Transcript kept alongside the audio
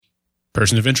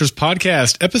Person of Interest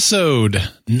Podcast, episode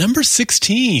number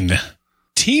 16.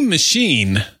 Team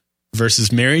Machine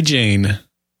versus Mary Jane.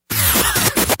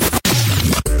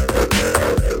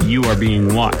 You are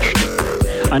being watched.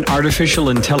 An artificial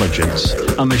intelligence,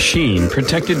 a machine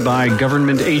protected by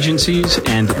government agencies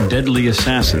and deadly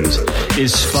assassins,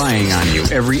 is spying on you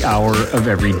every hour of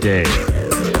every day.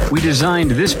 We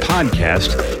designed this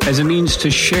podcast as a means to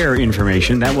share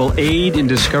information that will aid in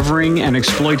discovering and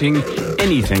exploiting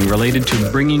anything related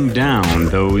to bringing down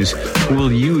those who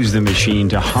will use the machine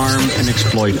to harm and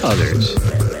exploit others.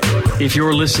 If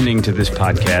you're listening to this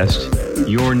podcast,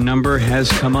 your number has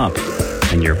come up,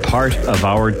 and you're part of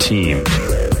our team.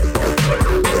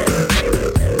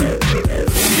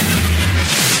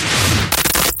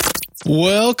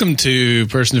 Welcome to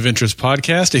Person of Interest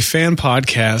Podcast, a fan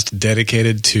podcast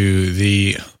dedicated to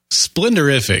the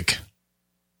splendorific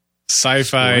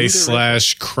sci-fi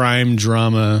 / crime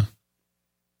drama,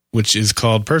 which is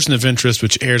called Person of Interest,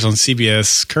 which airs on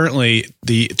CBS, currently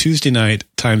the Tuesday night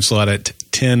time slot at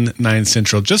 10/9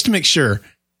 Central. Just to make sure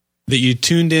that you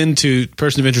tuned in to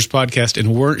Person of Interest Podcast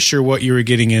and weren't sure what you were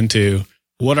getting into,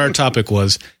 what our topic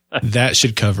was, that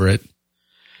should cover it.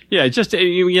 Yeah, just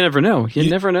you never know. You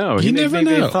never know. You never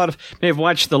know. May have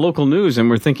watched the local news and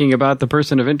were thinking about the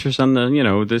person of interest on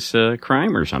the this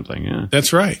crime or something. Yeah,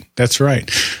 that's right. That's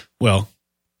right. Well,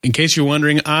 in case you're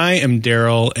wondering, I am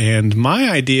Daryl, and my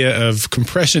idea of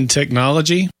compression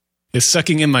technology is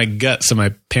sucking in my gut so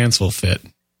my pants will fit.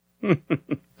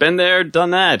 Been there,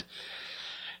 done that.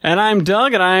 And I'm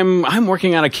Doug, and I'm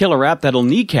working on a killer app that'll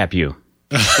kneecap you.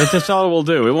 That's all it will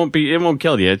do. It won't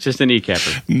kill you. It's just a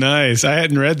kneecapper. Nice. I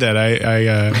hadn't read that.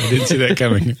 I didn't see that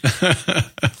coming.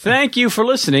 Thank you for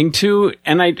listening to,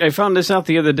 and I found this out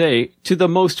the other day, to the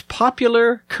most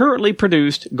popular, currently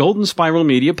produced Golden Spiral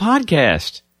Media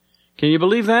podcast. Can you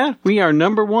believe that? We are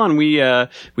number one. We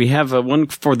have one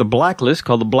for the Blacklist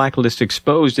called the Blacklist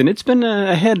Exposed, and it's been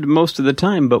ahead most of the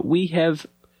time, but we have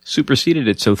superseded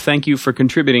it. So thank you for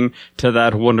contributing to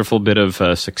that wonderful bit of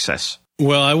success.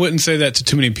 Well, I wouldn't say that to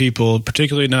too many people,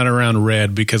 particularly not around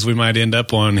Red, because we might end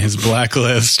up on his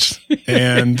blacklist,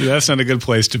 and that's not a good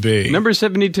place to be. Number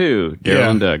 72,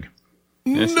 Daryl and Doug.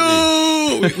 Yes,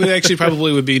 no! We actually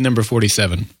probably would be number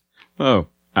 47. Oh,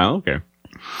 okay.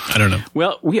 I don't know.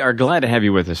 Well, we are glad to have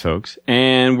you with us, folks,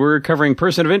 and we're covering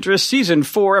Person of Interest Season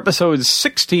 4, Episode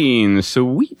 16,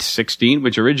 Sweet 16,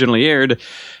 which originally aired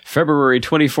February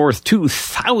 24th,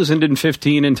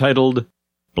 2015, entitled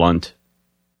Blunt.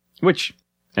 Which,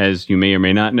 as you may or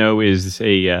may not know, is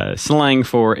a slang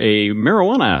for a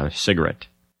marijuana cigarette.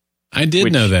 I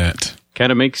did know that.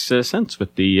 Kind of makes sense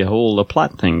with the whole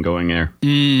plot thing going there.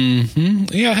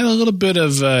 Mm-hmm. Yeah, I had a little bit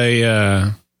of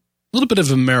a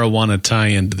marijuana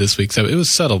tie-in to this week, so it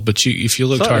was subtle. But if you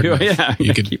looked hard enough,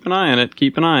 you could keep an eye on it.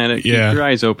 Keep an eye on it. Yeah. Keep your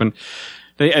eyes open.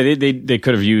 They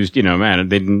could have used, they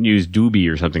didn't use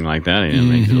doobie or something like that. It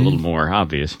makes it a little more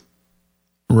obvious.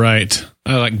 Right.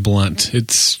 I like blunt.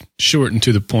 It's short and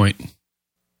to the point.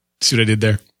 See what I did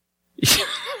there?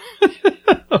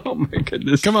 Oh, my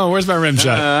goodness. Come on, where's my rim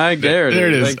shot? There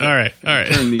it is. All right.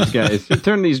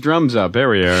 Turn these drums up. There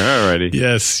we are. All righty.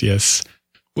 Yes.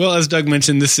 Well, as Doug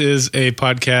mentioned, this is a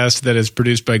podcast that is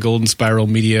produced by Golden Spiral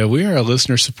Media. We are a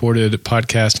listener-supported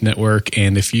podcast network,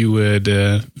 and if you would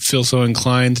feel so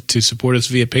inclined to support us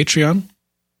via Patreon,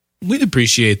 we'd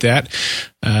appreciate that.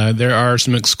 There are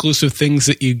some exclusive things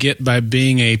that you get by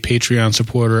being a Patreon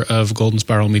supporter of Golden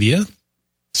Spiral Media.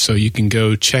 So you can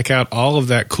go check out all of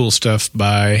that cool stuff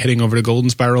by heading over to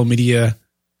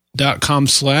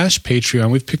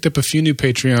goldenspiralmedia.com/Patreon. We've picked up a few new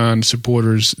Patreon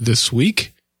supporters this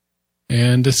week.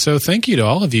 And so thank you to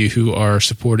all of you who are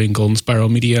supporting Golden Spiral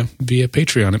Media via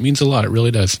Patreon. It means a lot. It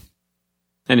really does.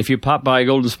 And if you pop by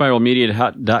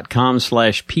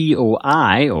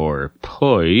goldenspiralmedia.com/POI or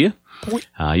POI,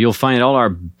 you'll find all our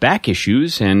back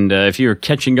issues. And if you're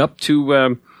catching up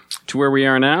to where we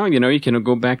are now, you can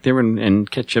go back there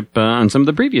and catch up on some of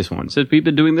the previous ones. We've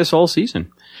been doing this all season.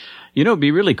 It'd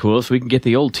be really cool if we can get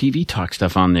the old TV Talk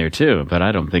stuff on there too, but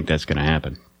I don't think that's going to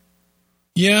happen.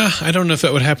 Yeah, I don't know if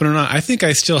that would happen or not. I think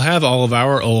I still have all of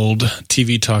our old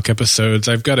TV Talk episodes.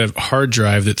 I've got a hard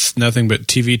drive that's nothing but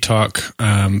TV Talk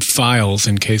files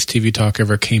in case TV Talk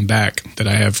ever came back that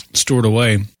I have stored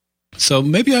away. So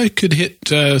maybe I could hit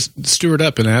Stuart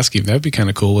up and ask him. That'd be kind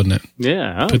of cool, wouldn't it?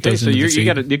 Yeah. Okay. So you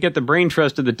get the brain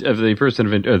trust of the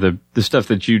person of the stuff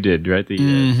that you did, right? The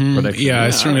production. Yeah,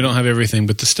 I certainly don't have everything,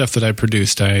 but the stuff that I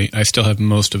produced, I still have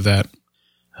most of that.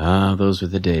 Ah, those were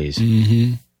the days.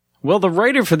 Mm-hmm. Well, the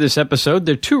writer for this episode,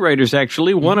 there are two writers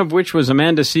actually, one of which was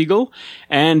Amanda Siegel,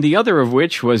 and the other of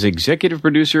which was executive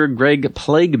producer Greg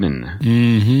Plageman.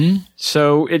 Mm-hmm.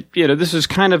 So this is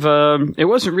kind of it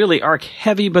wasn't really arc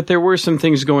heavy, but there were some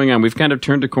things going on. We've kind of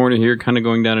turned a corner here, kind of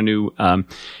going down a new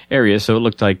area. So it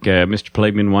looked like Mr.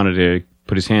 Plageman wanted to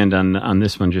put his hand on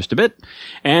this one just a bit.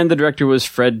 And the director was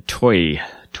Fred Toye.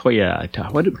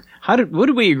 What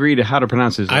did we agree to how to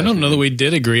pronounce his last I don't know name? that we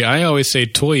did agree. I always say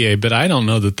Toye, but I don't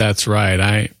know that that's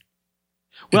right.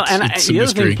 It's the a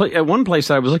other thing, mystery. at one place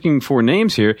I was looking for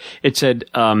names here, it said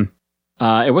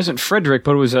it wasn't Frederick,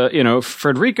 but it was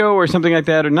Frederico or something like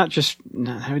that, or not just.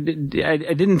 I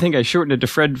didn't think I shortened it to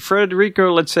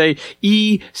Frederico. Let's say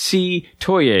E.C.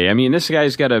 Toye. I mean, this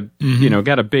guy's got a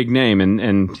got a big name,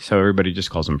 and so everybody just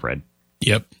calls him Fred.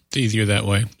 Yep, it's easier that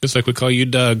way. Just like we call you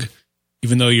Doug,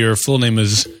 even though your full name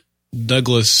is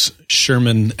Douglas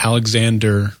Sherman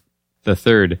Alexander The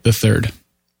third.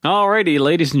 Alrighty,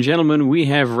 ladies and gentlemen, we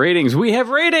have ratings.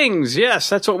 Yes,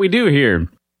 that's what we do here.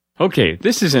 Okay,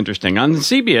 this is interesting. On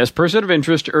CBS, Person of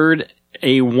Interest earned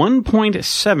a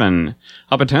 1.7,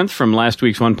 up a tenth from last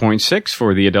week's 1.6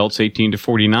 for the adults 18 to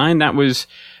 49. That was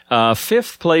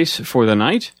fifth place for the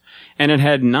night. And it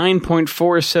had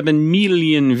 9.47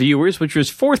 million viewers, which was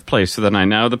fourth place for the night.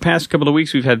 Now, the past couple of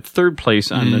weeks, we've had third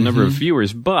place on the number of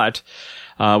viewers, but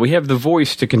we have The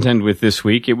Voice to contend with this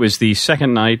week. It was the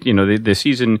second night, the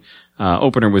season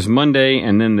opener was Monday,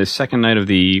 and then the second night of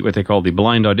what they call the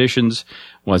blind auditions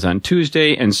was on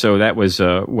Tuesday, and so that was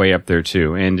way up there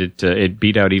too. And it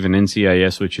beat out even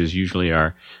NCIS, which is usually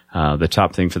the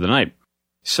top thing for the night.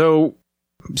 So,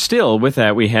 still, with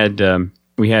that, we had a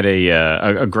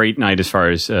great night as far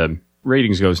as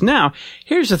ratings goes. Now,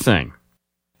 here's the thing.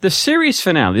 The series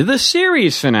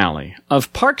finale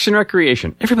of Parks and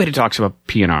Recreation. Everybody talks about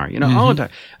PNR, all the time.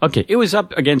 Okay, it was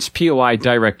up against POI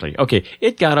directly. Okay,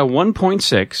 it got a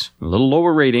 1.6, a little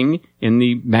lower rating in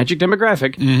the magic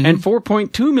demographic, and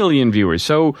 4.2 million viewers.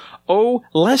 So,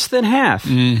 less than half.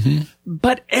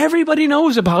 But everybody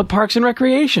knows about Parks and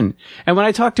Recreation. And when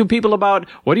I talk to people about,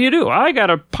 what do you do? I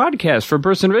got a podcast for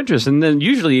Person of Interest. And then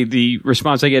usually the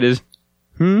response I get is,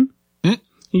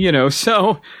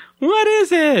 so what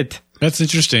is it? That's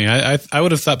interesting. I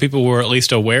would have thought people were at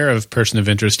least aware of Person of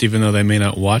Interest, even though they may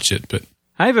not watch it. But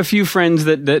I have a few friends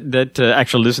that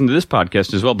actually listen to this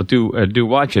podcast as well, but do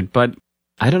watch it. But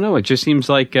I don't know. It just seems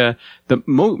like the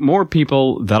more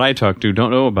people that I talk to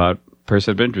don't know about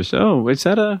Person of Interest. Oh, is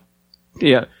that a...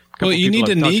 Yeah. Well, you need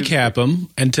to kneecap them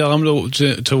and tell them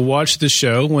to watch the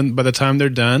show. By the time they're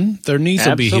done, their knees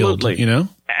will be healed.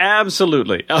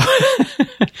 Absolutely.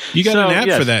 You got an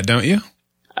app for that, don't you?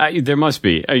 There must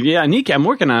be. kneecap. I'm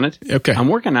working on it. Okay, I'm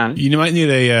working on it. You might need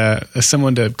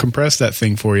someone to compress that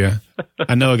thing for you.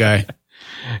 I know a guy.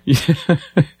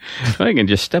 I can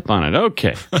just step on it.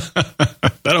 Okay,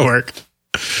 that'll work.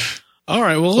 All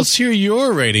right, well, let's hear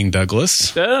your rating,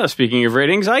 Douglas. Speaking of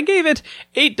ratings, I gave it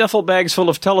 8 duffel bags full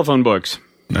of telephone books.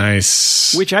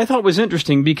 Nice. Which I thought was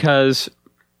interesting because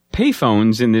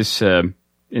payphones in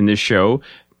this show,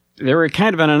 they're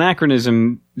kind of an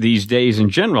anachronism these days in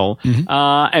general.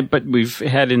 But we've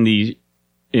had in the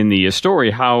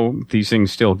story how these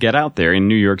things still get out there in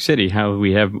New York City, how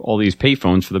we have all these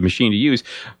payphones for the machine to use.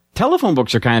 Telephone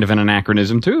books are kind of an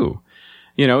anachronism too.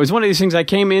 It was one of these things. I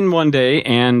came in one day,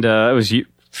 and it was a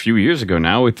few years ago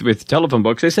now, with telephone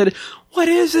books. They said, "What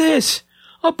is this?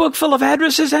 A book full of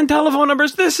addresses and telephone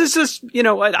numbers? This is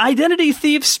an identity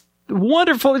thief's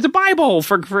wonderful. It's a Bible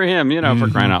for him,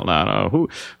 for crying out loud. Oh,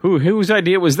 whose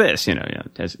idea was this?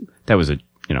 That was a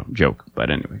joke. But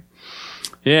anyway,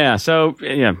 yeah. So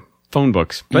yeah, phone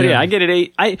books. But yeah, I get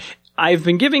it 8. I've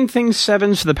been giving things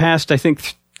 7s for the past, I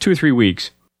think, 2 or 3 weeks.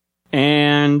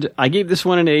 And I gave this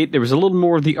one an 8. There was a little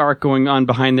more of the arc going on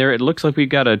behind there. It looks like we've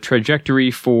got a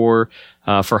trajectory for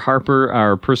Harper,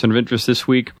 our person of interest this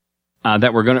week,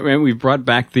 that we've brought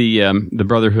back the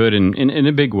Brotherhood in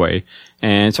a big way.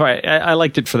 And so I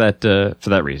liked it for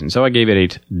that reason. So I gave it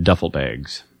 8 duffel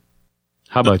bags.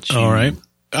 How about you? All right.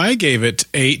 I gave it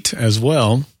 8 as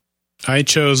well. I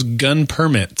chose gun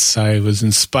permits. I was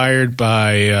inspired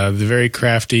by the very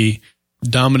crafty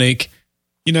Dominic.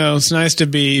 It's nice to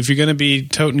be, if you're going to be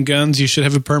toting guns, you should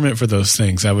have a permit for those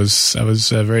things. I was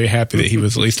very happy that he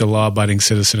was at least a law-abiding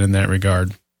citizen in that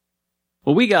regard.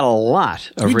 Well, we got a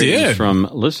lot of ratings from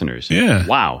listeners. Yeah.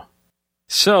 Wow.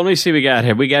 So let me see what we got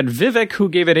here. We got Vivek, who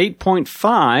gave it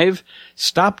 8.5,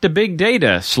 Stop the Big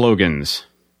Data slogans.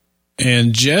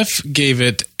 And Jeff gave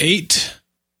it 8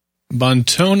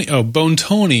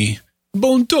 Bontoni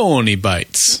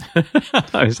bites.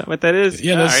 Is that what that is?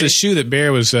 Yeah, that's the shoe that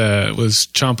Bear was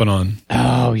chomping on.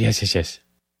 Oh, yes.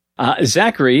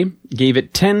 Zachary gave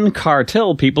it 10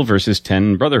 cartel people versus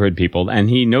 10 Brotherhood people, and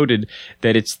he noted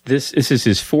that this is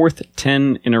his fourth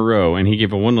 10 in a row, and he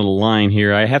gave one little line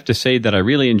here. I have to say that I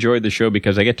really enjoyed the show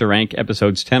because I get to rank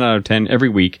episodes 10 out of 10 every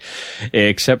week,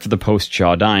 except for the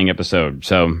post-Shaw dying episode.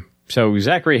 So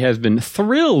Zachary has been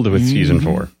thrilled with season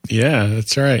 4. Yeah,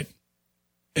 that's right.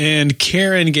 And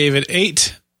Karen gave it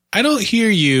 8. I don't hear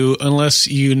you unless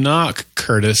you knock,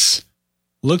 Curtis.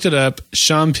 Looked it up.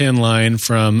 Sean Penn line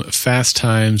from Fast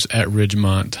Times at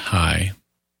Ridgemont High.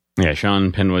 Yeah,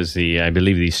 Sean Penn was I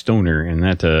believe the stoner in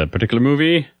that particular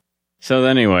movie. So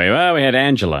anyway, we had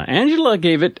Angela. Angela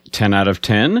gave it 10 out of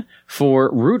 10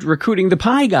 for Root recruiting the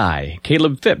pie guy,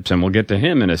 Caleb Phipps, and we'll get to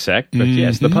him in a sec. But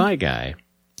yes, the pie guy.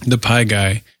 The pie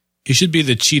guy. He should be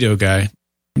the Cheeto guy.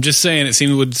 I'm just saying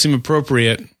it would seem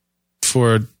appropriate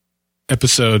for an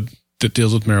episode that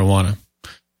deals with marijuana.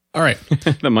 All right.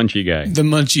 The munchie guy. The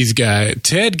munchies guy.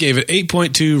 Ted gave it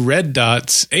 8.2 red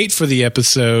dots, 8 for the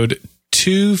episode,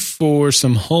 2 for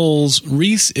some holes.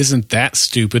 Reese isn't that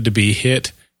stupid to be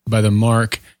hit by the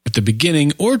mark at the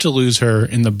beginning or to lose her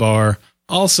in the bar.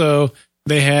 Also,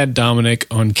 they had Dominic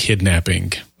on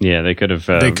kidnapping. Yeah, they could have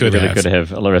could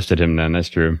have arrested him then. That's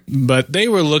true. But they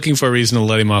were looking for a reason to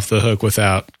let him off the hook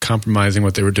without compromising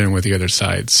what they were doing with the other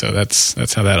side. So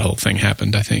that's how that whole thing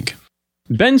happened, I think.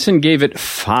 Benson gave it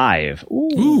 5.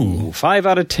 Ooh. 5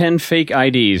 out of 10 fake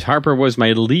IDs. Harper was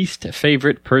my least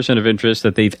favorite person of interest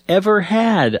that they've ever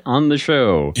had on the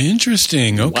show.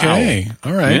 Interesting. Okay. Wow.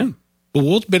 All right. Yeah. Well,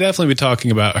 we'll definitely be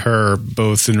talking about her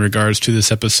both in regards to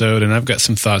this episode, and I've got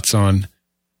some thoughts on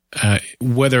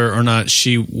whether or not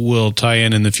she will tie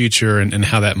in the future and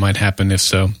how that might happen, if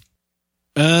so.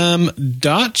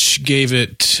 Dotch gave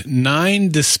it 9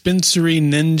 dispensary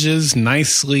ninjas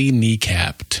nicely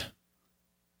kneecapped.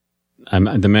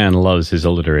 The man loves his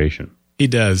alliteration. He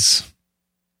does.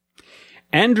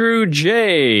 Andrew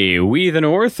J. We the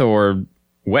North, or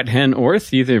Wet Hen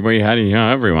Orth, either way,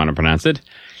 however you want to pronounce it.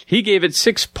 He gave it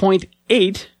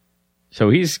 6.8. So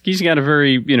he's got a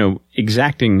very,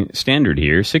 exacting standard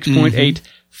here. 6.8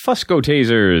 Fusco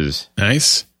tasers.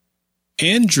 Nice.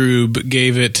 Andrew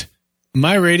gave it,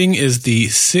 my rating is the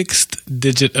 6th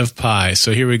digit of pi.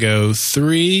 So here we go.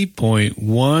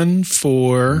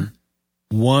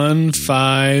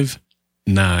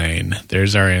 3.14159.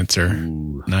 There's our answer.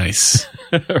 Ooh. Nice.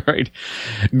 All right.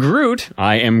 Groot,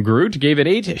 I am Groot, gave it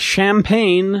 8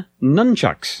 champagne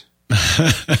nunchucks.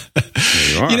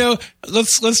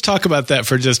 Let's talk about that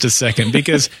for just a second,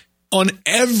 because on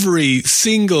every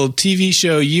single TV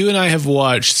show you and I have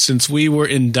watched since we were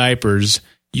in diapers,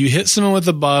 you hit someone with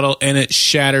a bottle and it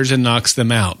shatters and knocks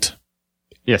them out.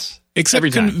 Yes. Except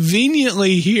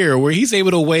conveniently here, where he's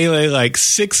able to waylay like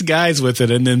 6 guys with it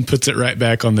and then puts it right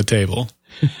back on the table.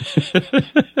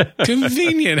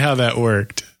 Convenient how that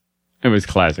worked. It was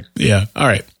classic. Yeah. All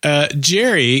right.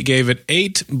 Jerry gave it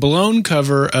 8 blown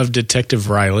cover of Detective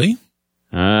Riley.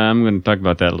 I'm going to talk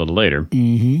about that a little later.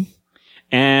 Mm-hmm.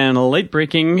 And late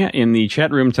breaking in the chat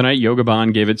room tonight, Yoga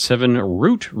Bond gave it 7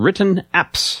 root written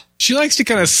apps. She likes to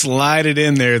kind of slide it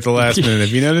in there at the last minute. Have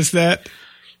you noticed that?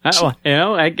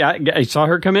 I saw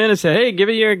her come in and say, "Hey, give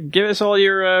us all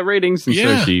your ratings." And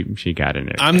so she got in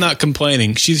there. I'm not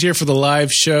complaining. She's here for the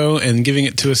live show and giving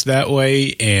it to us that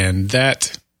way, and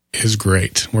that is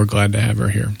great. We're glad to have her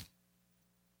here.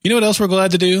 You know what else we're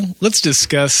glad to do? Let's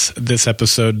discuss this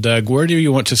episode, Doug. Where do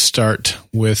you want to start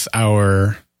with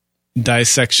our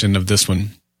dissection of this one?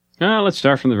 Let's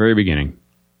start from the very beginning.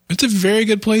 It's a very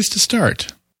good place to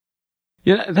start.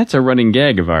 Yeah, that's a running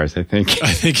gag of ours, I think.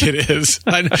 I think it is.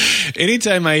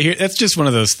 Anytime I hear, that's just one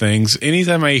of those things.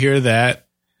 Anytime I hear that,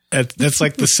 that's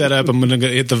like the setup. I'm going to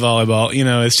hit the volleyball.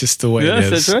 It's just the way it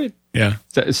is. Yes, that's right. Yeah.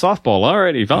 It's softball,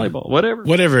 already, volleyball, whatever.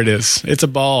 Whatever it is. It's a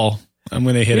ball. I'm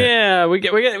going to hit it. Yeah,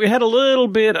 we had a little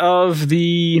bit of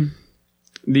the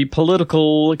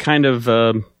political kind of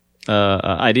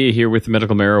idea here with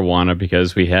medical marijuana,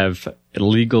 because we have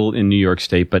illegal in New York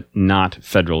State, but not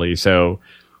federally. So,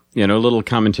 a little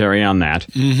commentary on that.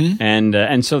 Mm-hmm.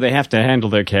 And so they have to handle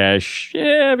their cash.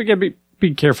 Yeah, we got to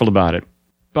be careful about it.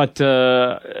 But,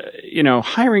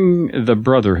 hiring the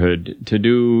Brotherhood to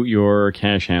do your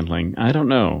cash handling, I don't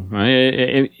know.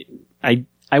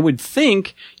 I would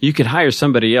think you could hire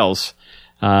somebody else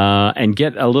and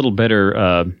get a little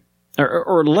better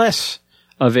or less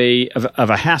of a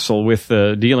hassle with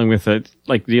dealing with it,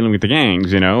 like dealing with the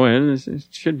gangs, and there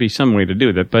should be some way to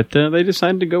do that. But they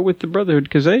decided to go with the Brotherhood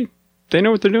because they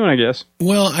know what they're doing, I guess.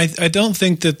 Well, I don't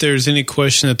think that there's any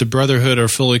question that the Brotherhood are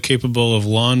fully capable of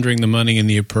laundering the money in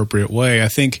the appropriate way. I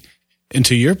think, and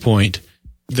to your point,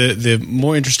 the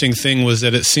more interesting thing was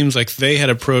that it seems like they had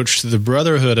approached the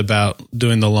Brotherhood about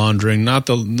doing the laundering, not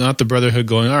the Brotherhood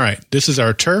going, all right, this is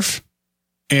our turf,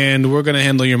 and we're going to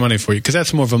handle your money for you. Because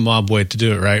that's more of a mob way to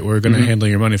do it, right? We're going to handle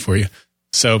your money for you.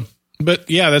 So, but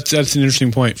yeah, that's an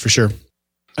interesting point for sure.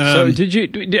 So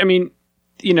I mean,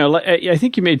 I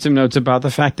think you made some notes about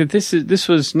the fact that this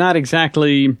was not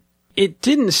exactly, it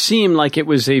didn't seem like it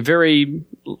was a very,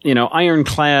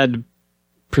 ironclad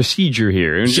procedure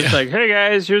here. And just like, hey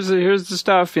guys, here's the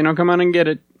stuff, come on and get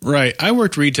it. Right. I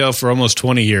worked retail for almost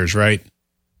 20 years, right?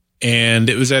 And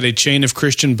it was at a chain of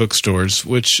Christian bookstores,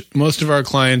 which most of our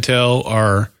clientele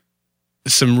are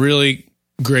some really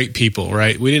great people,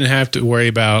 right? We didn't have to worry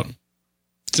about,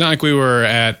 it's not like we were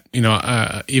at,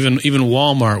 even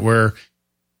Walmart where,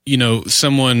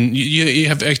 someone, you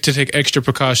have to take extra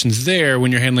precautions there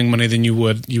when you're handling money than you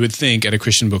would think at a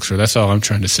Christian bookstore. That's all I'm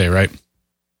trying to say, right?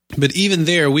 But even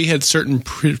there, we had certain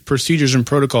procedures and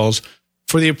protocols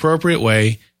for the appropriate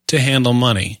way to handle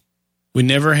money. We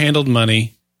never handled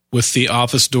money with the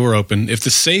office door open. If the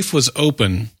safe was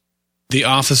open, the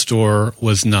office door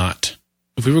was not.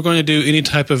 If we were going to do any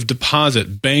type of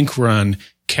deposit, bank run,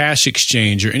 cash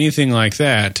exchange, or anything like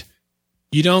that,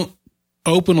 you don't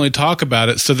openly talk about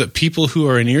it so that people who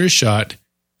are in earshot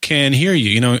can hear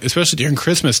you. Especially during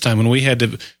Christmas time when we had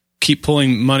to keep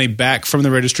pulling money back from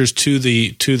the registers to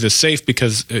the safe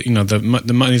because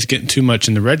the money's getting too much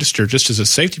in the register. Just as a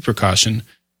safety precaution,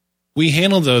 we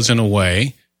handled those in a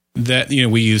way that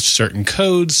we used certain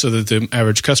codes so that the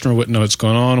average customer wouldn't know what's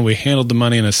going on. We handled the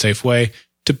money in a safe way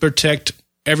to protect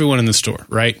everyone in the store,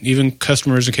 right? Even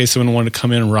customers, in case someone wanted to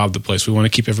come in and rob the place. We want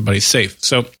to keep everybody safe.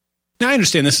 So now I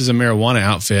understand this is a marijuana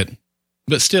outfit,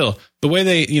 but still, the way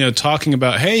they, talking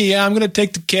about, hey, yeah, I'm going to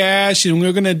take the cash and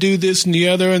we're going to do this and the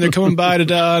other, and they're coming by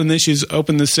and then she's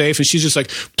opened the safe and she's just like,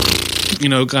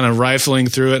 kind of rifling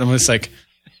through it. And I'm just like,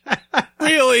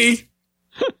 really?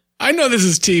 I know this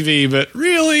is TV, but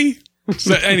really?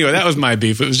 So anyway, that was my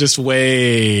beef. It was just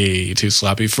way too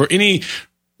sloppy for any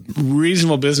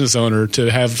reasonable business owner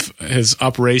to have his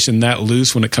operation that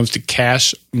loose when it comes to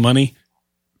cash money.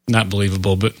 Not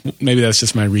believable, but maybe that's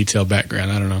just my retail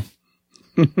background. I don't know.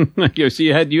 So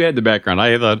you had the background.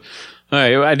 I thought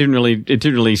it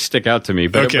didn't really stick out to me,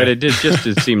 but okay. But it did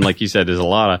it seemed like you said there's a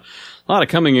lot of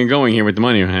coming and going here with the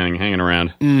money hanging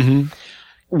around. Mm-hmm.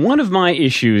 One of my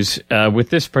issues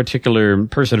with this particular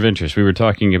person of interest, we were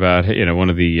talking about, one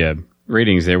of the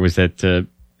ratings there was that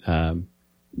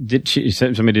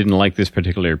somebody didn't like this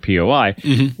particular POI.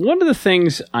 Mm-hmm. One of the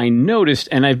things I noticed,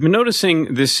 and I've been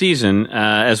noticing this season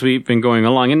as we've been going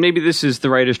along, and maybe this is the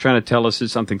writers trying to tell us that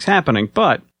something's happening,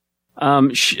 but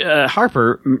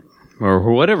Harper,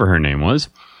 or whatever her name was,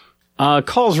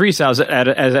 calls Reese out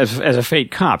as a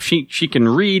fake cop. She can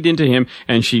read into him,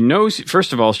 and she knows,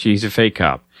 first of all, she's a fake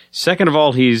cop. Second of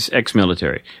all, he's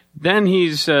ex-military. Then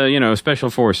he's, special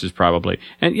forces probably.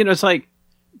 And, it's like,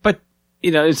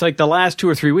 it's like the last 2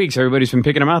 or 3 weeks, everybody's been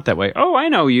picking him out that way. Oh, I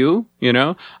know you,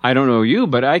 I don't know you,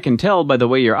 but I can tell by the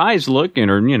way your eyes look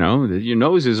and, your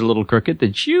nose is a little crooked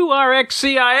that you are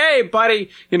ex-CIA,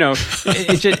 buddy.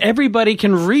 It's just everybody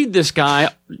can read this guy,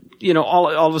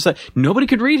 all of a sudden. Nobody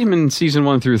could read him in season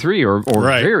 1 through 3 or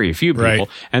right. Very few people. Right.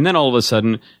 And then all of a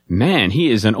sudden, man,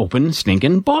 he is an open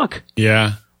stinking book.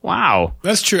 Yeah. Wow.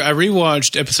 That's true. I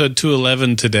rewatched episode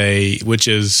 211 today, which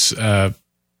is,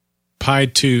 Pi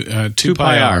 2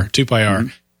 Pi R, mm-hmm.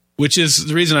 Which is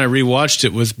the reason I rewatched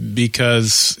it was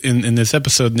because in this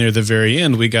episode near the very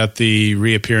end, we got the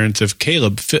reappearance of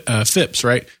Caleb Phipps,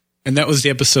 right? And that was the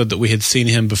episode that we had seen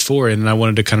him before in, and I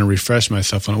wanted to kind of refresh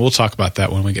myself on it. We'll talk about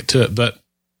that when we get to it. But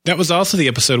that was also the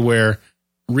episode where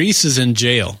Reese is in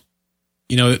jail.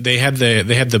 They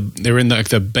were in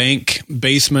the bank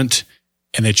basement,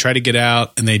 and they tried to get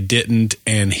out, and they didn't,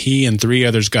 and he and 3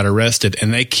 others got arrested,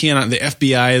 and they cannot. The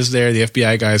FBI is there. The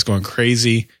FBI guy is going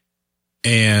crazy,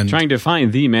 and trying to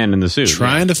find the man in the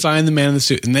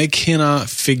suit. And they cannot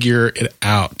figure it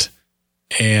out.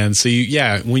 And so,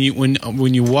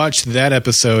 when you watch that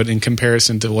episode in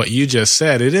comparison to what you just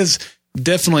said, it is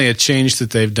definitely a change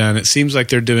that they've done. It seems like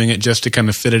they're doing it just to kind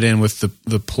of fit it in with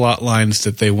the plot lines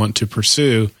that they want to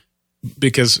pursue.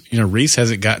 Because Reese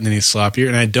hasn't gotten any sloppier,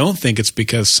 and I don't think it's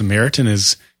because Samaritan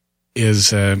is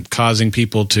causing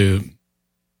people to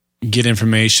get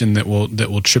information that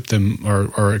will trip them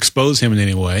or expose him in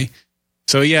any way.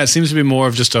 So it seems to be more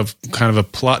of just a kind of a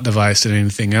plot device than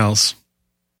anything else.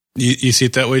 You see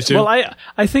it that way too? Well,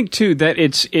 I think too that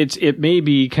it may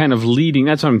be kind of leading.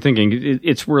 That's what I'm thinking.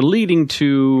 We're leading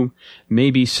to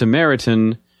maybe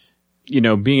Samaritan,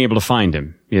 being able to find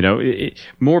him.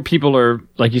 more people are,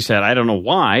 like you said, I don't know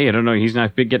why. I don't know. He's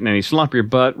not getting any sloppier,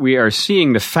 but we are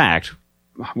seeing the fact,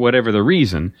 whatever the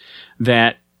reason,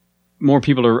 that more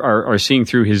people are seeing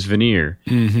through his veneer.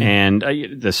 Mm-hmm. And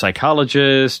the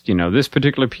psychologist, this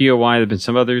particular POI, there have been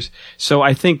some others. So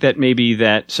I think that maybe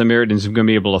that Samaritans are going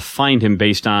to be able to find him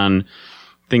based on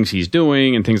things he's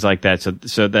doing and things like that.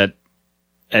 So that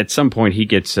at some point he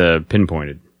gets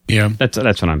pinpointed. Yeah. That's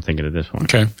what I'm thinking at this point.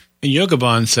 Okay. And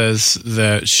Yogabon says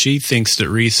that she thinks that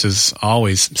Reese has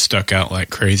always stuck out like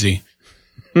crazy.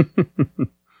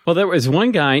 Well, there was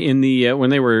one guy in the when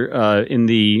they were in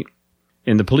the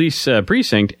police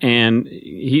precinct, and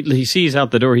he sees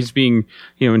out the door. He's being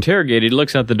interrogated. He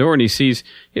looks out the door and he sees,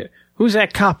 who's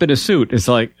that cop in a suit? It's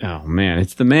like, oh man,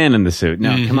 it's the man in the suit.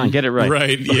 No, come on, get it right.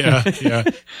 Right? Yeah.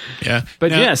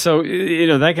 But now, so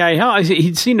that guy,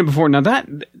 he'd seen him before. Now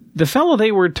the fellow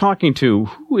they were talking to,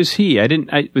 who is he?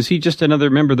 Was he just another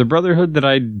member of the Brotherhood that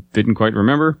I didn't quite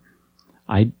remember?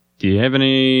 Do you have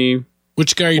any?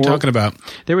 Which guy are you talking about?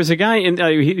 There was a guy,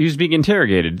 he was being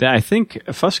interrogated. I think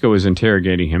Fusco was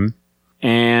interrogating him,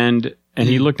 and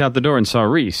he looked out the door and saw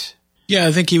Reese. Yeah,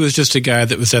 I think he was just a guy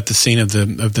that was at the scene of the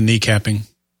kneecapping.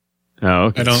 Oh,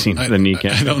 okay.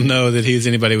 I don't know that he's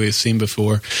anybody we've seen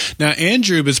before. Now,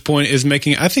 Andrew is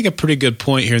making, I think, a pretty good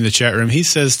point here in the chat room. He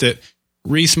says that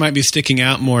Reese might be sticking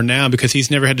out more now because he's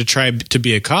never had to try to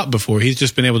be a cop before. He's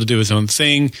just been able to do his own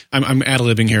thing. I'm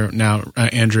ad-libbing here now,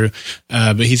 Andrew,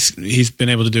 but he's been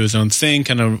able to do his own thing,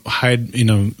 kind of hide,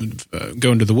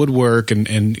 go into the woodwork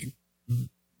and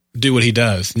do what he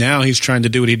does. Now he's trying to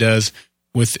do what he does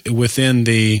within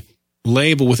the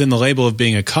label of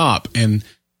being a cop, and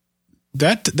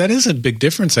that is a big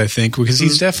difference, I think, because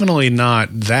he's definitely not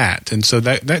that. And so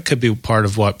that could be part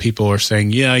of what people are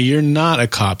saying. Yeah, you're not a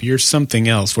cop. You're something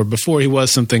else. Where before he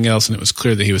was something else, and it was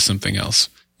clear that he was something else.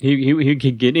 He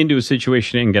could get into a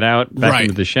situation and get out back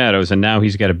into the shadows, and now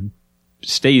he's got to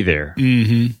stay there.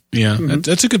 Mm-hmm. Yeah,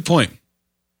 that's a good point.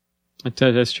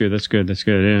 That's true. That's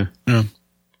good. Yeah.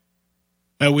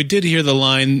 We did hear the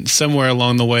line somewhere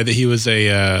along the way that he was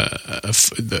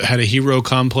had a hero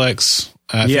complex.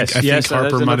 I think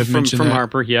Harper might have mentioned from that.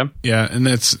 Harper, yeah. Yeah, and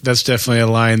that's definitely a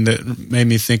line that made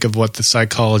me think of what the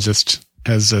psychologist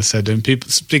has said to him.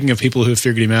 Speaking of people who have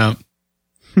figured him out.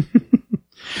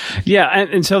 Yeah,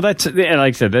 and so that's, like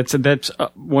I said, that's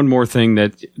one more thing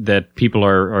that people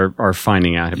are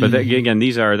finding out. But again,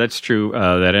 that's true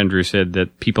that Andrew said,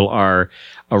 that people are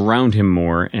around him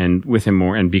more and with him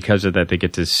more, and because of that, they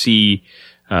get to see,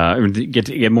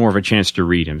 get more of a chance to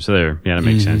read him. So that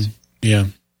makes sense. Yeah.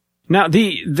 Now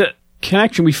the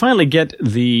connection, we finally get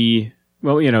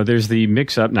there's the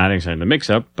mix-up, not exactly the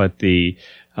mix-up, but the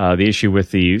issue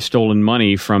with the stolen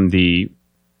money from the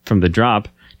drop,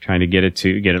 trying to get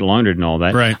it laundered and all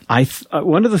that. Right.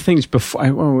 One of the things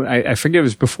before, I forget if it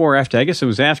was before or after, I guess it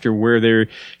was after, where they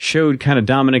showed kind of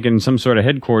Dominic in some sort of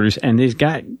headquarters, and they've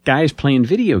got guys playing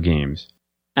video games.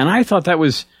 And I thought that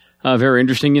was very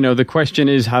interesting. The question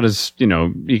is, how does,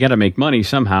 you got to make money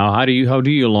somehow. How do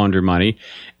you launder money?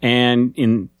 And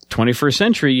in 21st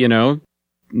century, you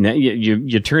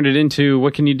turn it into,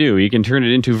 what can you do? You can turn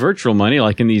it into virtual money,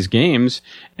 like in these games,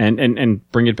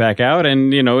 and bring it back out,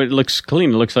 and it looks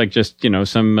clean. It looks like just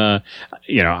some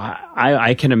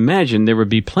I can imagine there would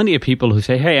be plenty of people who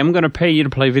say, "Hey, I'm going to pay you to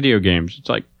play video games." It's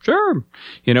like, sure,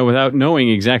 without knowing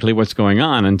exactly what's going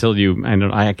on until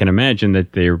I can imagine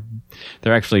that they're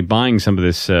actually buying some of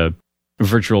this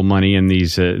virtual money in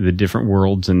these the different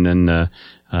worlds, and then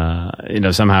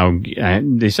somehow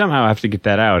they have to get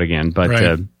that out again. But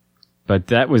right. But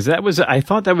that was I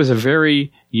thought that was a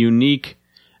very unique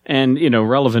and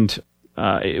relevant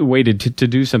way to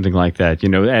do something like that.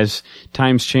 As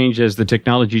times change, as the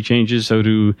technology changes, so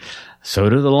do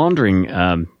the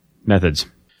laundering methods.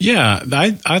 Yeah,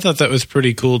 I thought that was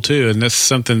pretty cool too, and that's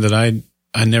something that I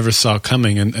never saw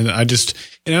coming, and I just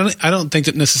I don't think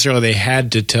that necessarily they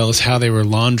had to tell us how they were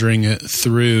laundering it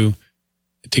through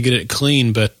to get it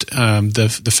clean, but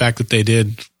the fact that they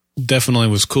did definitely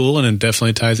was cool, and it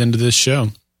definitely ties into this show.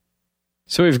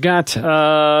 So we've got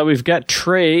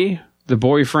Trey, the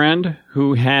boyfriend,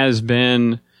 who has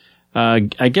been,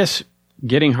 I guess,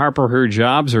 getting Harper her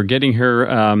jobs, or getting her.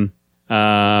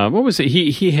 What was it?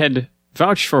 He had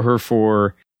vouched for her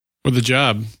for the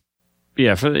job.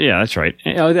 Yeah, that's right.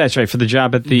 Oh, that's right, for the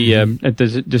job at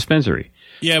the dispensary.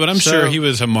 Yeah, but I'm sure he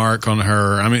was a mark on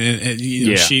her. I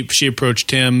mean, she approached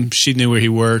him. She knew where he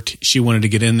worked. She wanted to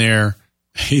get in there.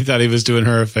 He thought he was doing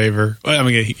her a favor. Well, I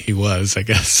mean, he was, I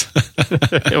guess.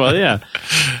 Well, yeah.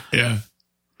 Yeah.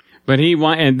 But he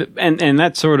and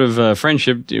that sort of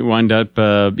friendship wound up,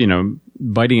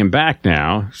 biting him back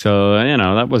now. So,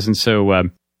 that wasn't so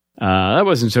That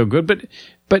wasn't so good,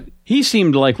 but he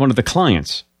seemed like one of the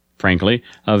clients, frankly,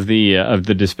 of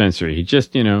the dispensary. He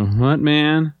just, what,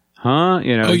 man? Huh?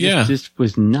 Just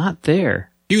was not there.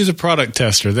 He was a product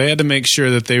tester. They had to make sure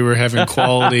that they were having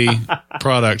quality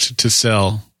product to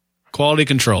sell. Quality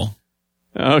control.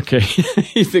 Okay.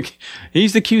 he's the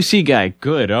QC guy.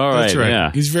 Good. All right. That's right.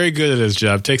 Yeah. He's very good at his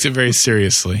job. Takes it very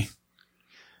seriously.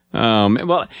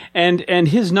 Well, and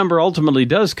his number ultimately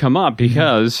does come up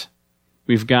because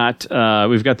we've got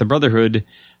the Brotherhood.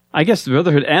 I guess the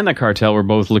Brotherhood and the cartel were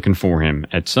both looking for him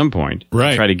at some point.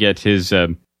 Right. To try to get his,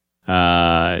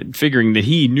 figuring that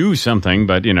he knew something,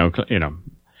 but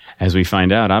as we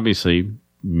find out, obviously,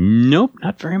 nope,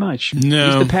 not very much.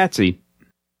 No. He's the patsy.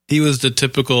 He was the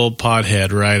typical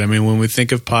pothead, right? I mean, when we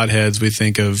think of potheads, we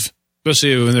think of,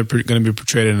 especially when they're going to be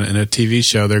portrayed in a TV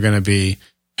show, they're going to be,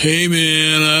 hey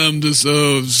man, I'm just,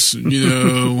 all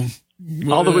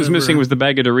that was missing was the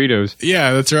bag of Doritos.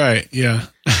 Yeah, that's right. Yeah.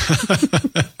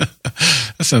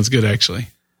 That sounds good, actually.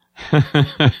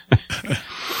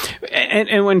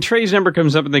 And when Trey's number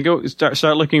comes up and they go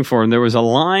start looking for him, there was a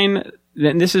line,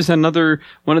 and this is another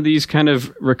one of these kind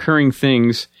of recurring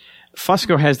things.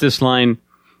 Fusco has this line,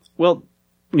 well,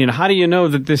 how do you know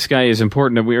that this guy is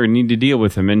important that we need to deal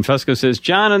with him? And Fusco says,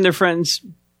 John and their friends,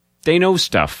 they know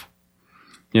stuff,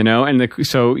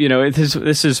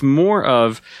 this is more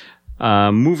of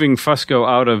moving Fusco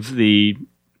out of the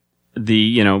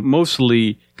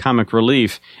mostly comic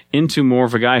relief into more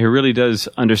of a guy who really does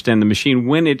understand the machine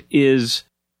when it is,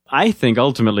 I think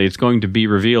ultimately it's going to be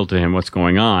revealed to him what's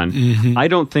going on. Mm-hmm. I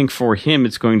don't think for him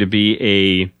it's going to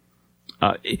be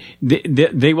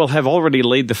they will have already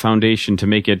laid the foundation to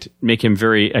make him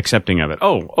very accepting of it.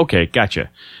 Oh, okay, gotcha.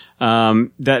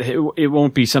 That it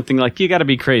won't be something like, you got to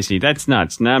be crazy. That's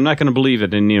nuts. Now I'm not going to believe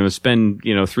it and spend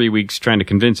 3 weeks trying to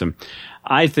convince him.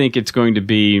 I think it's going to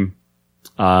be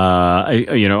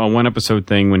a one episode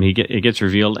thing when it gets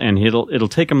revealed, and it'll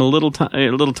take him a little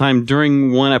time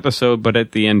during one episode, but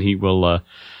at the end he'll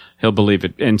believe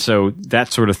it. And so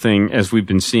that sort of thing, as we've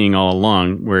been seeing all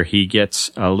along, where he gets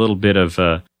a little bit of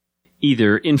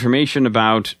either information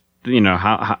about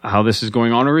how this is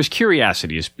going on, or his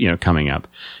curiosity is coming up.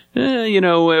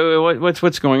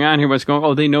 What's going on here? What's going?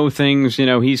 Oh, they know things.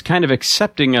 He's kind of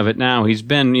accepting of it now. He's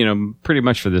been pretty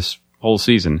much for this whole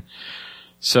season.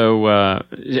 So,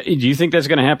 do you think that's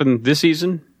going to happen this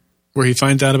season? Where he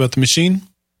finds out about the machine?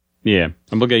 Yeah,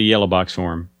 and we'll get a yellow box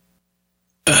for him.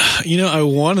 I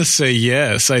want to say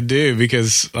yes, I do,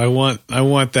 because I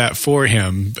want that for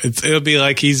him. It'll be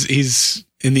like he's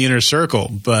in the inner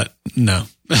circle, but no.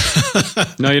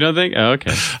 No, you don't think? Oh,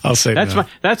 okay. I'll say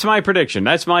that's my prediction.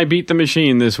 That's my beat the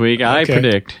machine this week. I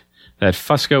predict that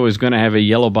Fusco is going to have a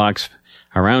yellow box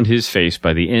around his face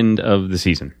by the end of the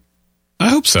season. I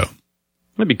hope so.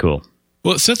 That'd be cool.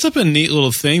 Well, it sets up a neat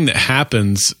little thing that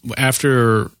happens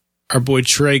after our boy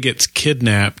Trey gets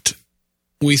kidnapped.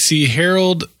 We see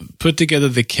Harold put together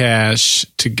the cash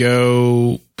to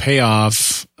go pay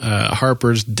off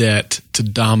Harper's debt to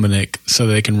Dominic so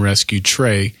they can rescue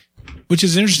Trey, which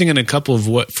is interesting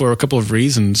for a couple of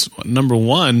reasons. Number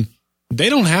one, they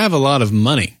don't have a lot of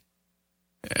money.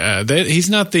 He's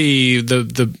not the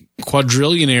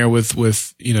quadrillionaire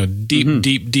with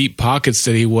deep pockets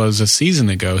that he was a season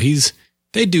ago.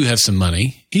 They do have some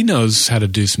money. He knows how to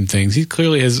do some things. He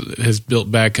clearly has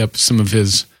built back up some of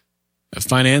his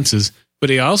finances, but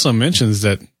he also mentions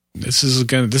that this is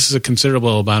a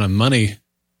considerable amount of money,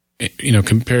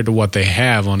 compared to what they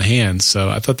have on hand. So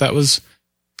I thought that was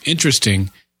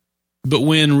interesting. But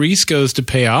when Reese goes to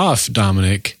pay off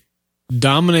Dominic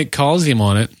calls him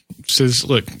on it, says,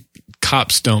 look,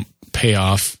 cops don't pay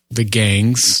off the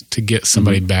gangs to get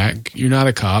somebody back. You're not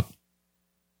a cop.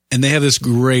 And they have this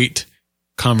great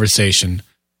conversation.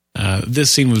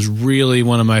 This scene was really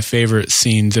one of my favorite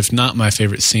scenes, if not my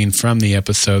favorite scene from the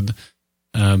episode,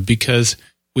 because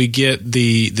we get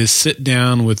the sit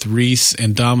down with Reese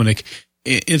and Dominic.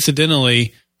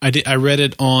 Incidentally, I read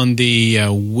it on the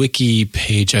wiki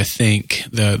page, I think,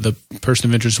 the Person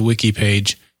of Interest wiki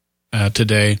page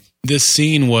today. This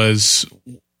scene was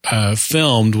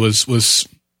filmed, was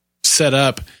set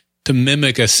up to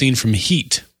mimic a scene from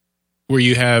Heat, where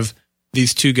you have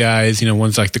these two guys,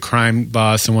 one's like the crime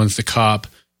boss and one's the cop,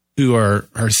 who are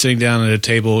sitting down at a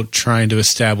table trying to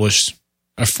establish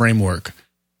a framework.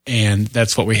 And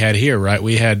that's what we had here, right?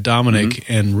 We had Dominic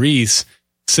and Reese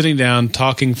sitting down,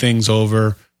 talking things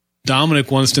over.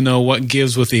 Dominic wants to know what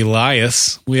gives with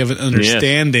Elias. We have an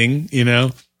understanding,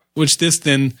 which this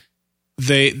then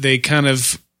they kind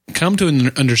of come to an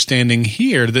understanding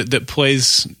here that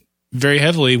plays very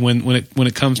heavily when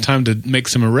it comes time to make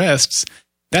some arrests.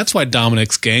 That's why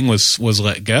Dominic's gang was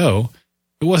let go.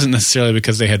 It wasn't necessarily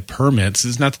because they had permits.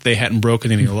 It's not that they hadn't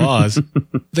broken any laws.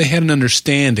 They had an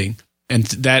understanding, and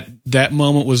that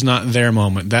moment was not their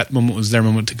moment. That moment was their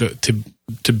moment to go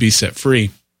to be set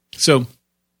free. So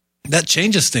that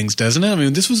changes things, doesn't it? I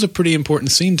mean, this was a pretty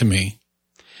important scene to me.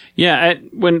 Yeah,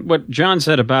 when what John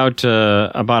said about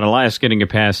Elias getting a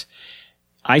pass,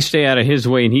 I stay out of his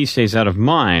way and he stays out of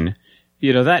mine.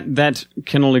 You know, that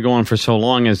can only go on for so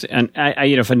long and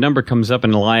if a number comes up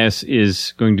and Elias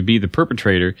is going to be the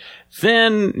perpetrator,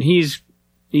 then he's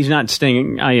not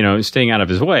staying out of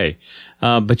his way.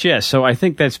 But yes, so I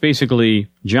think that's basically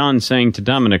John saying to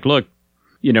Dominic, look,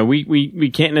 you know, we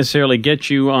can't necessarily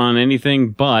get you on anything,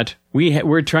 but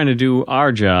we're trying to do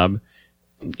our job.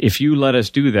 If you let us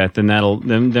do that, then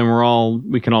then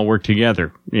we can all work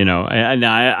together. You know,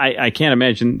 I can't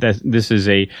imagine that this is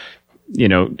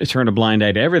turn a blind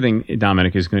eye to everything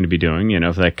Dominic is going to be doing. You know,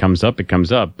 if that comes up, it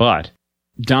comes up. But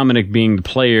Dominic being the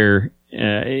player,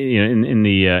 in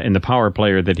the power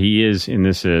player that he is in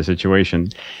this situation,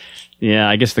 yeah,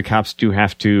 I guess the cops do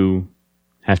have to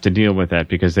deal with that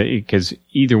because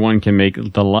either one can make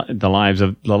the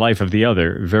life of the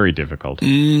other very difficult.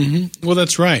 Mm-hmm. Well,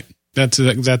 that's right. That's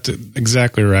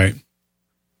exactly right.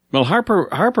 Well,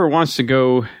 Harper wants to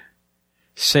go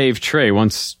save Trey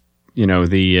once, you know, was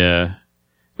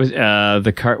it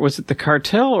the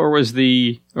cartel or was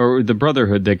the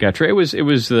Brotherhood that got Trey? It was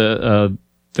the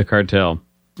cartel,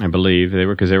 I believe. They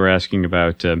were asking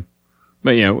about,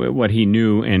 but you know, what he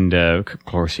knew, and of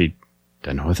course he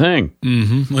doesn't know a thing.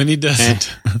 Mm-hmm. When he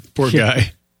doesn't, poor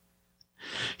guy.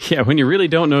 Yeah, when you really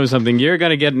don't know something, you're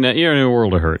gonna you're in a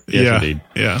world of hurt. Yes, yeah, indeed.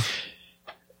 Yeah.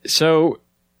 So,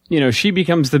 you know, she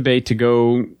becomes the bait to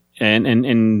go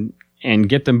and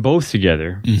get them both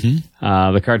together,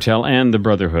 the cartel and the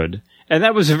Brotherhood. And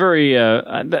that was a very,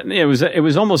 it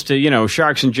was almost a,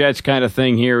 sharks and jets kind of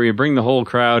thing here. You bring the whole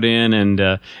crowd in, and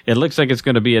it looks like it's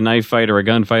going to be a knife fight or a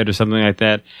gunfight or something like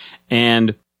that.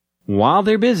 And while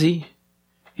they're busy,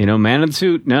 man in the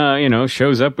suit,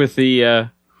 shows up with the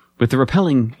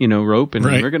rappelling, rope, and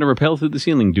we're going to rappel through the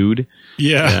ceiling, dude.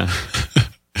 Yeah.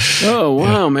 Oh,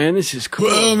 wow, man, this is cool.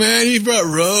 Whoa, man, he brought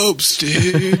ropes,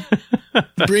 dude.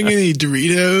 Bring any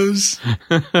Doritos?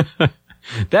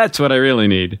 That's what I really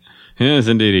need. Yes,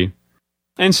 indeedy.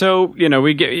 And so,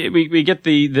 we get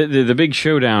the big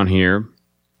showdown here,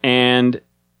 and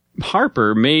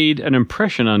Harper made an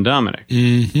impression on Dominic.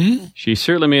 Mm-hmm. She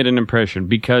certainly made an impression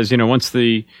because, once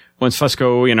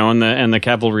Fusco, and the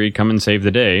cavalry come and save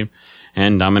the day,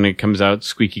 and Dominic comes out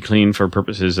squeaky clean for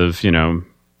purposes of,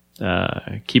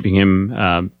 keeping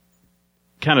him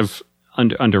kind of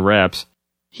under wraps.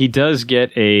 He does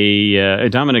get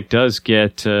Dominic does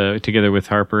get together with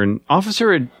Harper and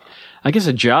officer a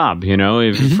job,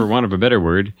 for want of a better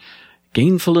word,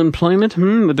 gainful employment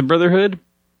with the Brotherhood.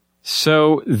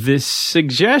 So this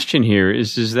suggestion here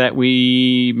is that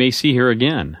we may see her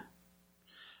again.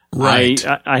 Right.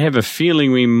 I have a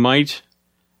feeling we might,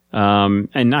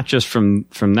 and not just from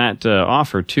that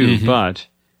offer too, but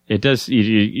it does. And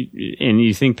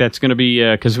you think that's going to be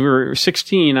because we were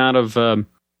 16 out of.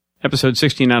 Episode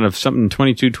 16 out of something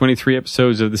 22, 23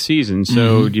 episodes of the season.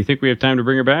 So do you think we have time to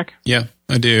bring her back? Yeah,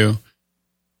 I do.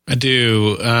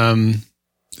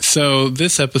 So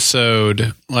this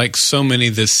episode, like so many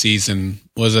this season,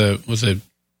 was a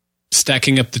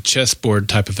stacking up the chessboard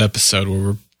type of episode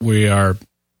where we are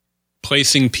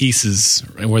placing pieces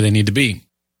where they need to be.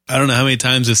 I don't know how many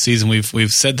times this season we've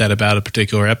said that about a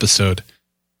particular episode.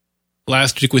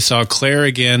 Last week we saw Claire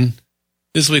again.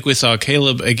 This week we saw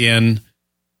Caleb again.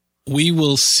 We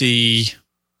will see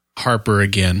Harper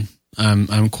again.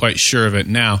 I'm quite sure of it.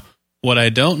 Now, what I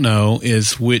don't know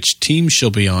is which team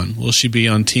she'll be on. Will she be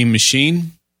on Team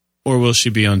Machine, or will she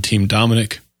be on Team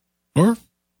Dominic, or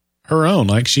her own?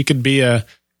 Like, she could be a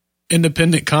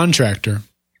independent contractor.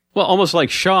 Well, almost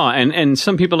like Shaw. And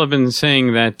some people have been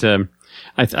saying that.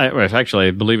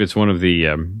 I believe it's one of the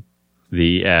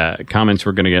comments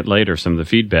we're going to get later. Some of the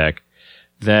feedback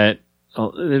that.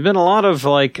 There's been a lot of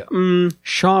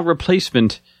Shaw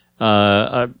replacement,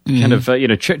 kind of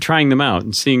trying them out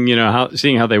and seeing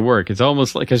how they work. It's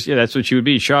almost like because that's what she would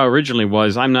be. Shaw originally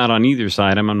was I'm not on either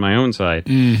side. I'm on my own side,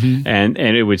 and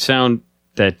it would sound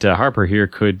that Harper here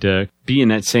could be in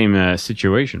that same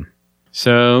situation.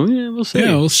 So we'll see.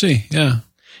 Yeah, we'll see. Yeah.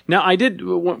 Now I did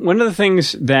one of the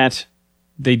things that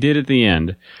they did at the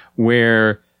end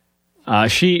where.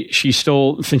 She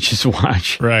stole Finch's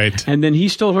watch, right? And then he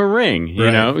stole her ring. You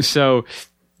know, so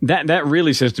that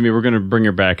really says to me we're going to bring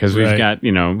her back because we've got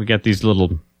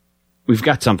we've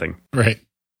got something,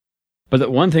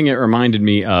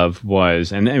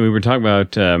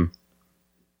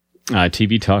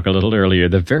 TV talk a little earlier.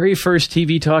 The very first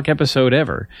TV talk episode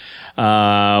ever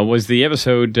was the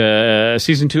episode,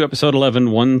 season 2, episode 11,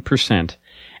 1%.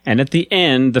 And at the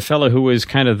end, the fellow who was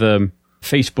kind of the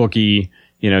Facebook-y,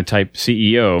 type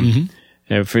CEO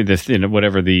for this,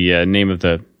 whatever the name of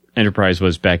the enterprise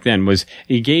was back then,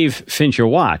 he gave Finch a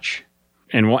watch.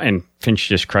 And Finch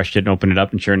just crushed it and opened it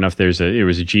up, and sure enough, there was a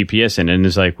GPS in it. And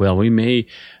it's like, well, we may,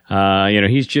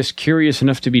 he's just curious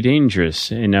enough to be dangerous,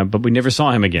 but we never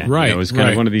saw him again. Right, it was kind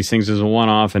of one of these things as a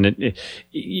one-off, and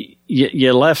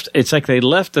you left. It's like they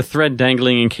left the thread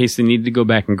dangling in case they needed to go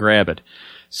back and grab it.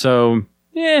 So,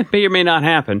 may or may not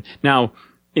happen. Now,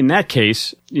 in that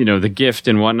case, the gift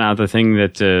and whatnot, the thing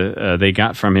that they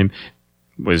got from him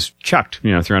was chucked,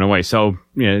 thrown away. So,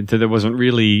 there wasn't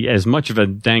really as much of a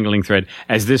dangling thread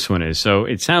as this one is. So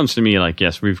it sounds to me like,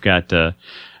 yes, we've got,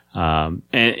 and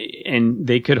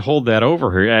they could hold that over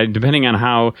her, depending on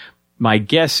how. My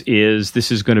guess is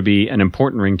this is going to be an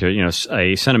important ring to,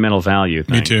 a sentimental value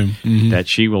thing. Me too. Mm-hmm. That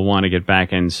she will want to get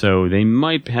back. And so they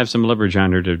might have some leverage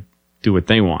on her to do what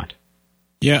they want.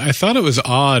 Yeah, I thought it was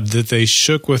odd that they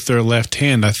shook with their left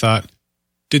hand. I thought,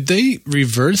 did they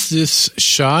reverse this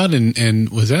shot? And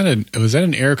was that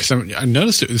an error? Because I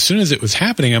noticed it as soon as it was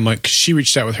happening. I'm like, she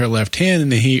reached out with her left hand,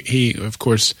 and then he of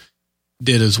course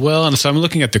did as well. And so I'm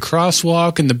looking at the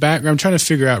crosswalk in the background. I'm trying to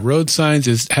figure out road signs.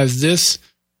 Has this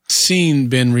scene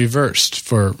been reversed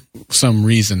for some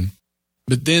reason?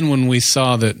 But then when we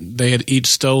saw that they had each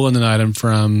stolen an item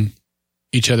from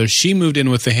each other, she moved in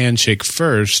with the handshake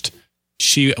first.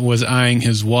 She was eyeing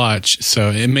his watch, so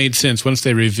it made sense. Once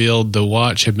they revealed the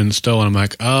watch had been stolen, I'm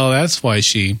like, oh, that's why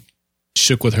she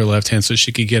shook with her left hand, so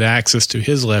she could get access to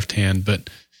his left hand. But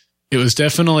it was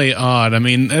definitely odd. I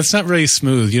mean, that's not really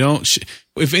smooth. You don't.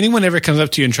 If anyone ever comes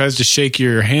up to you and tries to shake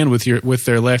your hand with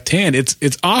their left hand,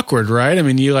 it's awkward, right? I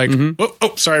mean, you like,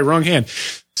 oh, sorry, wrong hand.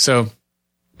 So.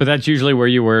 But that's usually where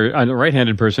you were. A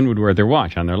right-handed person would wear their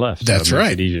watch on their left. That's so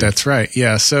right. That's right.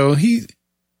 Yeah. So he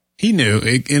knew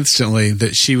instantly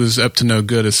that she was up to no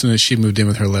good as soon as she moved in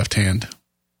with her left hand.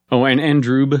 Oh, and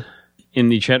Andrewb in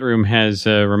the chat room has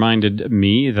reminded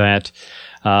me that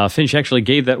Finch actually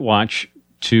gave that watch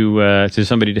to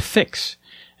somebody to fix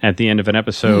at the end of an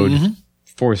episode,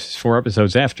 4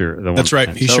 episodes after the one. That's right.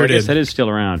 He so sure I guess did. That is still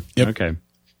around. Yep. Okay.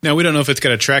 Now, we don't know if it's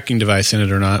got a tracking device in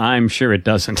it or not. I'm sure it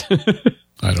doesn't.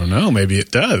 I don't know. Maybe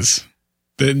it does.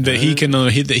 That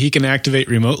he can activate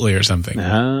remotely or something.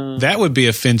 That would be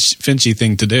a Finchy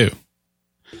thing to do.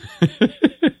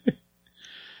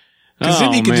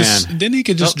 Because then he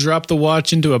could just drop the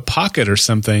watch into a pocket or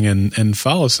something and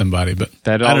follow somebody. But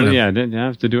I don't know. Yeah, didn't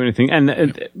have to do anything.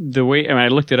 And the way I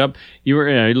looked it up, you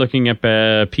were looking up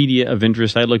Pedia of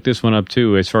Interest. I looked this one up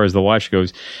too. As far as the watch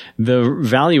goes, the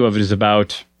value of it is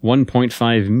about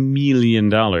 $1.5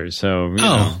 million. So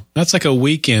that's like a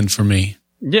weekend for me.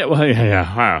 Yeah, well,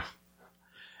 yeah. Wow.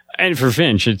 And for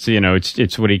Finch,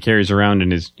 it's what he carries around in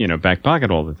his back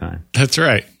pocket all the time. That's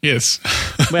right. Yes.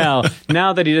 Well,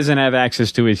 now that he doesn't have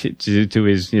access to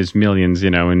his millions,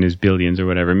 and his billions or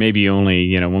whatever, maybe only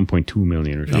 1.2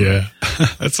 million or something. Yeah,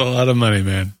 that's a lot of money,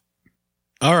 man.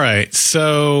 All right.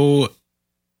 So,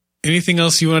 anything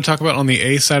else you want to talk about on the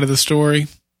A side of the story?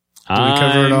 Did we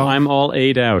cover it all? I'm all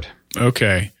A'd out.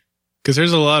 Okay. Because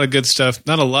there's a lot of good stuff,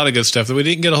 not a lot of good stuff that we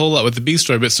didn't get a whole lot with the B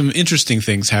story, but some interesting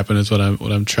things happen is what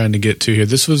I'm trying to get to here.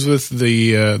 This was with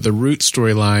the Root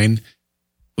storyline.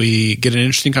 We get an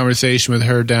interesting conversation with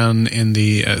her down in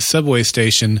the subway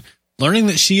station, learning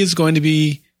that she is going to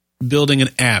be building an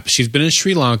app. She's been in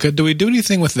Sri Lanka. Do we do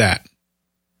anything with that?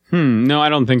 No, I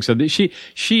don't think so.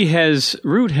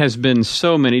 Root has been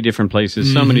so many different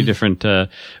places, so many different,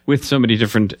 with so many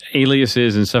different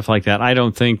aliases and stuff like that. I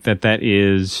don't think that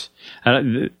is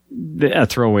a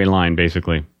throwaway line,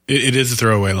 basically. It is a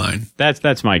throwaway line.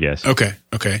 That's my guess. Okay.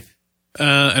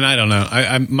 And I don't know.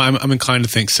 I'm inclined to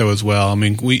think so as well. I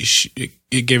mean,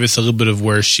 it gave us a little bit of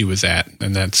where she was at,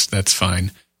 and that's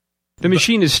fine. The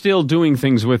machine is still doing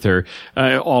things with her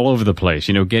all over the place,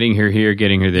 getting her here,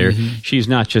 getting her there. She's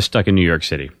not just stuck in New York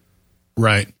City.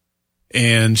 Right.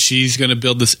 And she's going to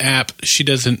build this app. She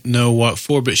doesn't know what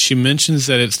for, but she mentions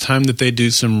that it's time that they do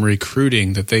some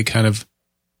recruiting, that they kind of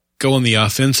go on the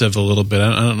offensive a little bit.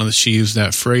 I don't know that she used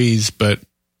that phrase, but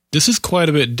this is quite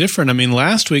a bit different. I mean,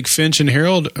 last week, Finch and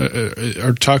Harold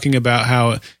are talking about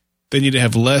how they need to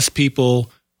have less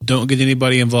people. Don't get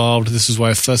anybody involved. This is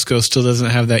why Fusco still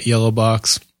doesn't have that yellow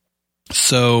box.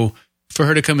 So for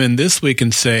her to come in this week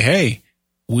and say, hey,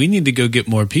 we need to go get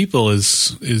more people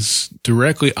is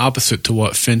directly opposite to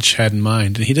what Finch had in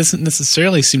mind. And he doesn't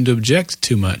necessarily seem to object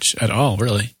too much at all,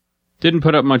 really. Didn't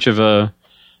put up much of a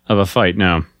fight,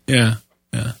 no. Yeah.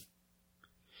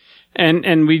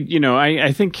 And we,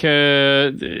 I think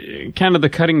kind of the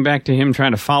cutting back to him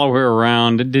trying to follow her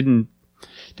around, it didn't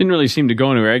really seem to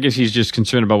go anywhere. I guess he's just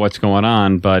concerned about what's going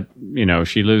on, but,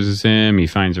 she loses him, he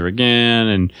finds her again,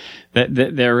 and that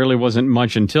there really wasn't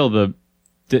much until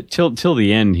till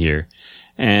the end here.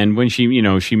 And when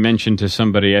she mentioned to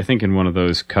somebody, I think in one of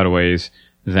those cutaways,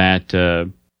 that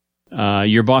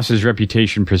your boss's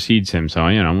reputation precedes him. So,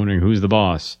 I'm wondering who's the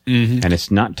boss. Mm-hmm. And it's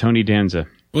not Tony Danza.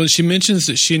 Well, she mentions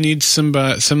that she needs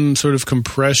some sort of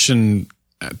compression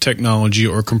technology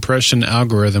or compression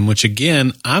algorithm, which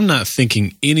again, I'm not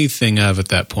thinking anything of at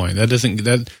that point.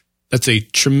 That's a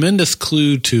tremendous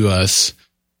clue to us,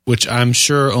 which I'm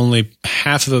sure only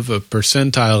half of a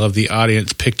percentile of the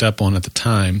audience picked up on at the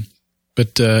time.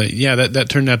 But that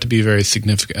turned out to be a very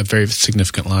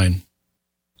significant line.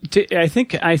 I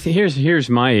think here's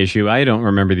my issue. I don't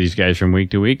remember these guys from week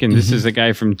to week, and this is a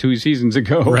guy from 2 seasons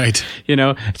ago, right?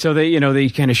 So they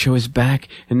kind of show his back,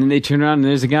 and then they turn around and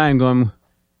there's a guy. I'm going,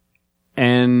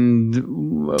 and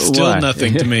still what?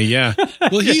 Nothing to me. Yeah.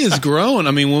 Well, he has grown.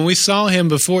 I mean, when we saw him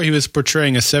before, he was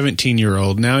portraying a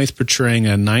 17-year-old. Now he's portraying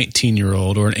a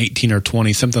 19-year-old or an 18 or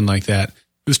 20, something like that.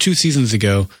 It was 2 seasons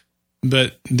ago.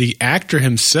 But the actor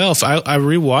himself, I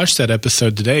rewatched that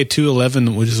episode today,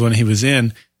 211, which is when he was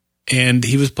in, and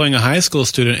he was playing a high school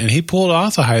student, and he pulled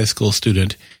off a high school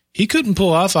student. He couldn't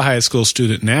pull off a high school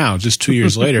student now, just 2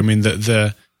 years later. I mean,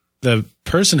 the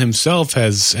person himself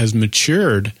has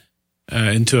matured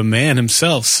into a man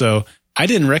himself, so I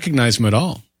didn't recognize him at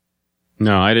all.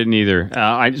 No, I didn't either.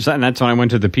 And that's when I went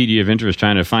to the PD of interest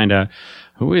trying to find out,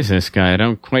 who is this guy? I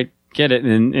don't quite get it.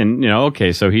 And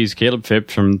okay, so he's Caleb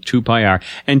Phipps from 2 Pi R.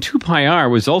 And 2 Pi R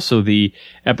was also the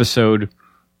episode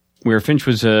where Finch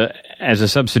was as a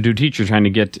substitute teacher trying to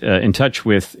get in touch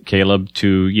with Caleb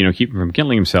to keep him from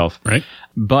killing himself. Right.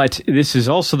 But this is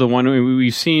also the one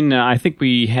we've seen. I think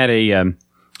we had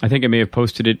I think I may have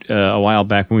posted it a while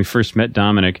back when we first met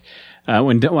Dominic.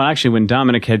 When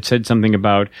Dominic had said something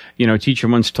about, teacher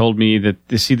once told me that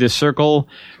see this circle,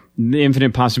 the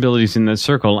infinite possibilities in that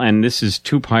circle, and this is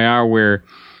 2 Pi R where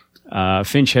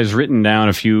Finch has written down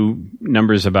a few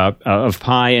numbers about of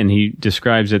pi, and he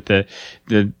describes it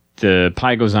the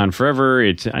pi goes on forever.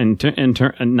 It's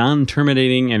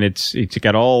non-terminating, and it's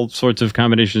got all sorts of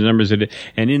combinations of numbers.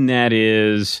 And in that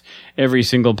is every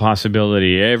single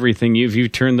possibility, everything. If you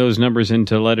turn those numbers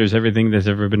into letters, everything that's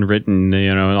ever been written,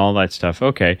 and all that stuff.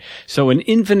 Okay, so an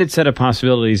infinite set of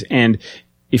possibilities. And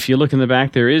if you look in the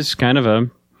back, there is kind of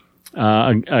a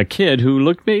kid who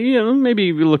looked,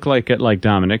 maybe looked like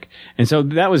Dominic. And so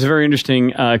that was a very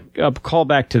interesting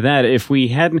callback to that. If we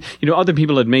hadn't, other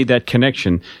people had made that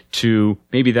connection to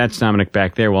maybe that's Dominic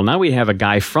back there. Well, now we have a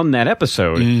guy from that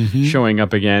episode showing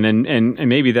up again. And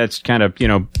maybe that's kind of,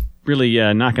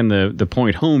 really knocking the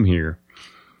point home here.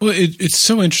 Well, it's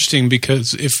so interesting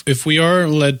because if we are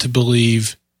led to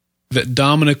believe that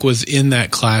Dominic was in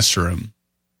that classroom,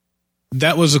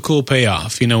 that was a cool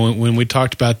payoff, when we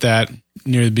talked about that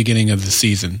near the beginning of the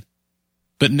season.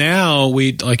 But now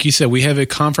like you said, we have a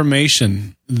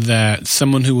confirmation that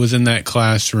someone who was in that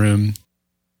classroom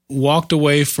walked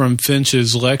away from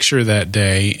Finch's lecture that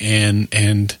day and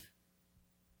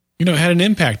had an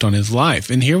impact on his life.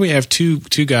 And here we have two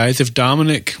guys. If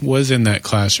Dominic was in that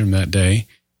classroom that day,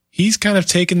 he's kind of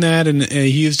taken that and he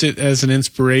used it as an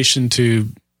inspiration to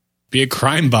be a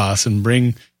crime boss and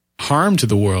bring harm to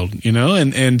the world,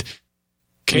 and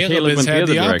Caleb has had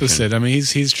the opposite. Direction. I mean,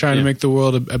 he's trying to make the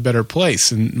world a better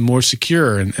place and more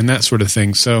secure and that sort of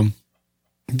thing. So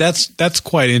that's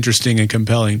quite interesting and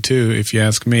compelling too, if you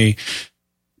ask me.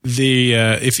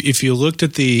 If you looked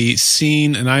at the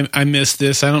scene, and I missed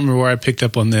this, I don't remember where I picked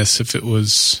up on this. If it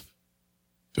was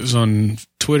on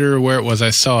Twitter or where it was, I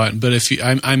saw it. But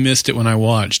I missed it when I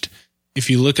watched.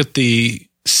 If you look at the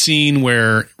scene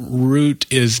where Root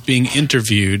is being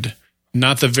interviewed,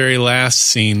 not the very last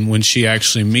scene when she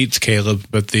actually meets Caleb,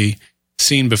 but the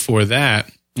scene before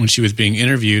that when she was being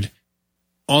interviewed,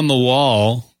 on the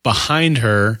wall behind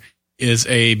her is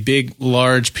a big,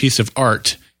 large piece of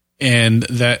art, and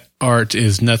that art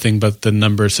is nothing but the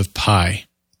numbers of pi.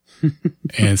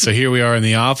 And so here we are in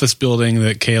the office building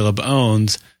that Caleb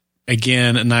owns.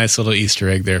 Again, a nice little Easter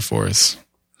egg there for us.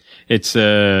 It's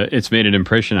made an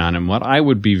impression on him. What I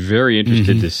would be very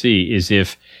interested to see is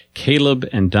if Caleb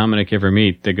and Dominic ever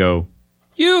meet, they go,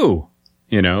 from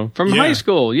high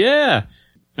school. Yeah.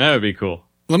 That would be cool.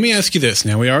 Let me ask you this.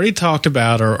 Now, we already talked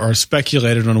about or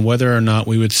speculated on whether or not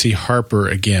we would see Harper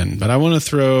again, but I want to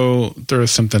throw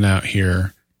something out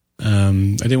here. I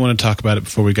didn't want to talk about it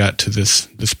before we got to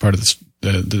this part of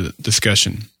the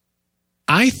discussion.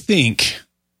 I think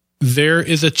there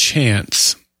is a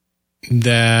chance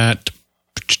that,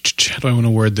 how do I want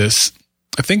to word this?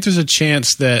 I think there's a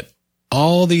chance that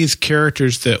all these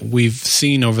characters that we've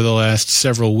seen over the last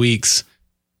several weeks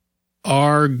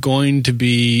are going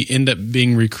to end up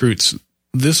being recruits.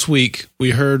 This week,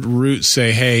 we heard Root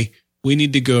say, hey, we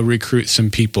need to go recruit some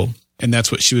people. And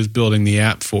that's what she was building the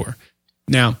app for.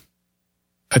 Now,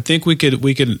 I think we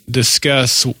could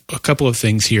discuss a couple of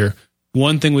things here.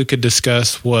 One thing we could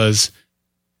discuss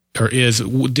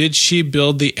did she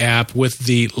build the app with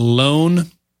the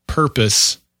lone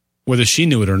purpose, whether she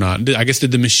knew it or not? I guess,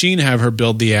 did the machine have her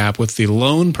build the app with the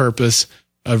lone purpose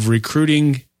of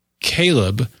recruiting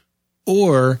Caleb,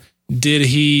 or did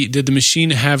the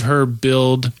machine have her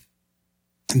build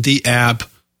the app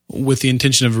with the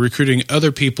intention of recruiting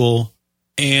other people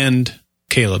and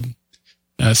Caleb?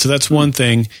 So that's one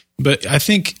thing. But I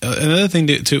think another thing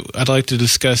I'd like to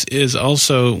discuss is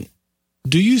also,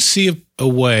 do you see a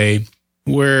way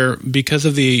where, because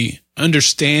of the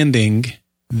understanding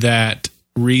that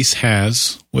Reese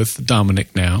has with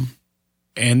Dominic now,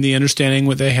 and the understanding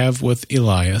what they have with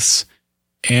Elias,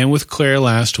 and with Claire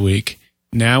last week,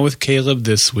 now with Caleb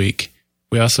this week,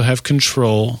 we also have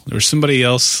Control. There was somebody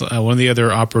else, one of the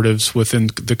other operatives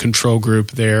within the Control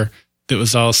group there, that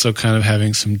was also kind of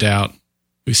having some doubt.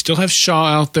 We still have Shaw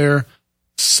out there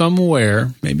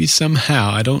somewhere, maybe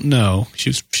somehow, I don't know.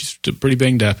 She's pretty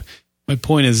banged up. My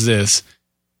point is this: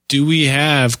 do we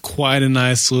have quite a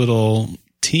nice little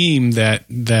team that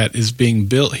is being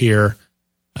built here,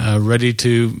 ready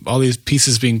to, all these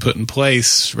pieces being put in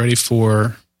place, ready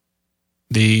for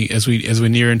as we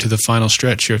near into the final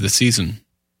stretch here of the season?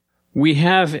 We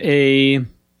have a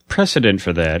precedent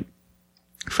for that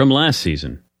from last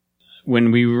season,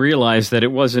 when we realized that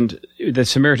that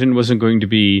Samaritan wasn't going to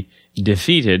be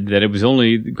defeated, that it was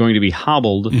only going to be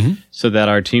hobbled so that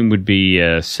our team would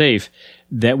be safe,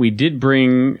 that we did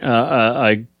bring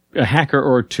a hacker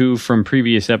or two from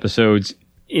previous episodes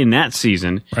in that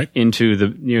season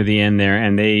into near the end there,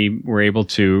 and they were able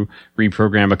to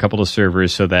reprogram a couple of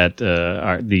servers so that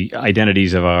the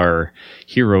identities of our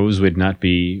heroes would not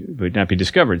be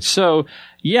discovered. So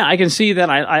yeah, I can see that.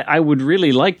 I would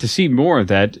really like to see more of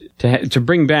that, to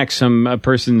bring back some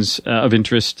persons of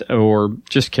interest, or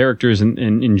just characters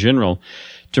in general,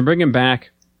 to bring them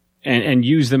back and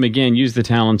use them again, use the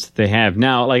talents that they have.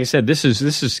 Now, like I said, this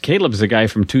is Caleb's the guy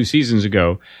from 2 seasons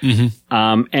ago,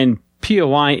 and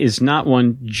POI is not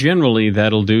one generally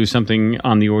that'll do something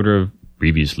on the order of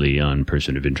previously on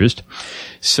Person of Interest.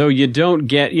 So you don't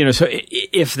get, so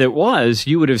if there was,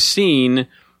 you would have seen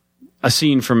a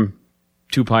scene from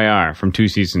 2PIR from 2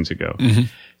 seasons ago.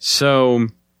 So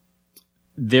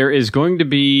there is going to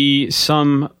be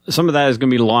some of that is going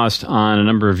to be lost on a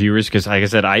number of viewers, because, like I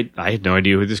said, I had no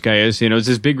idea who this guy is. It's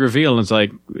this big reveal, and it's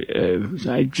like,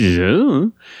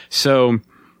 so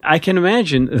I can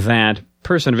imagine that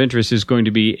Person of Interest is going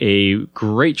to be a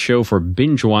great show for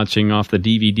binge watching off the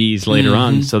DVDs later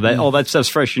on, so that all that stuff's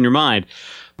fresh in your mind.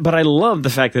 But I love the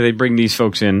fact that they bring these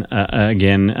folks in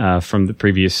again from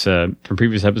previous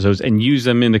episodes, and use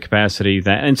them in the capacity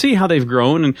and see how they've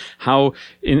grown, and how,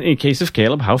 in case of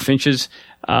Caleb, how Finch's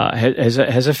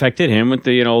has affected him with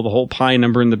the whole pi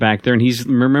number in the back there, and he's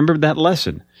remembered that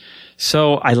lesson.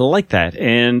 So I like that,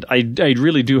 and I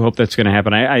really do hope that's going to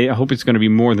happen. I hope it's going to be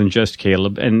more than just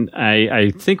Caleb, and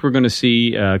I think we're going to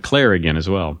see Claire again as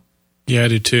well. Yeah, I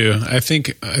do too. I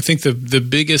think the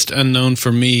biggest unknown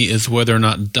for me is whether or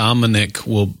not Dominic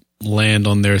will land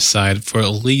on their side. For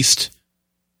at least,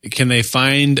 can they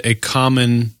find a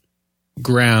common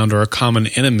ground or a common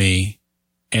enemy?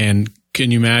 And can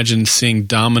you imagine seeing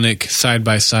Dominic side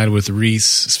by side with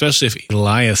Reese, especially if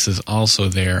Elias is also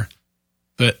there?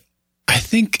 But I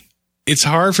think it's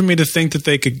hard for me to think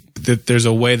that there's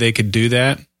a way they could do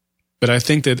that. But I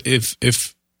think that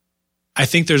I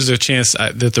think there's a chance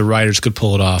that the writers could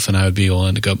pull it off, and I would be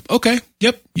willing to go, okay,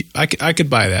 yep, I could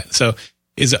buy that. So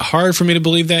is it hard for me to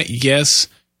believe that? Yes,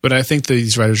 but I think that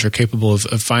these writers are capable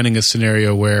of finding a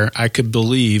scenario where I could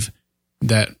believe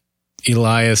that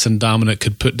Elias and Dominic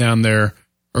could put down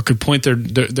could point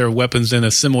their weapons in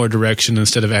a similar direction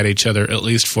instead of at each other, at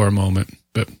least for a moment.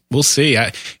 But we'll see.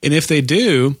 And if they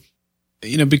do,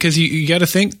 because you got to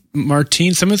think,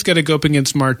 Martine, someone's got to go up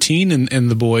against Martine and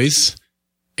the boys.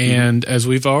 And as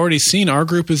we've already seen, our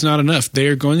group is not enough. They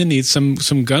are going to need some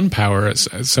gunpowder at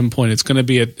some point. It's going to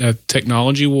be a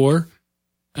technology war,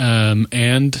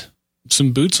 and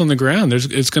some boots on the ground.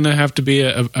 It's going to have to be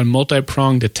a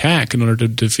multi-pronged attack in order to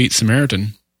defeat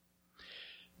Samaritan.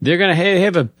 They're going to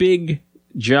have a big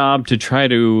job to try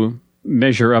to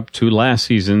measure up to last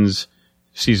season's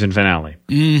season finale.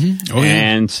 Mm-hmm. Oh, yeah.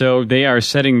 And so they are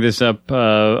setting this up.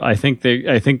 I think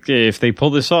if they pull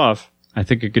this off, I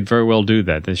think it could very well do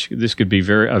that. This could be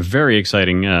a very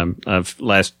exciting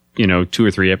last 2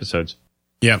 or 3 episodes.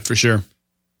 Yeah, for sure.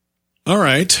 All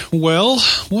right. Well,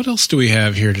 what else do we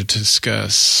have here to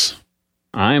discuss?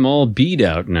 I'm all beat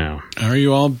out now. Are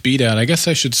you all beat out? I guess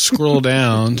I should scroll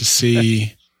down to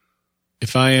see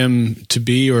if I am to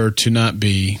be or to not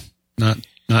be. Not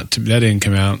to. That didn't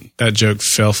come out. That joke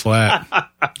fell flat.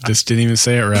 Just didn't even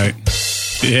say it right.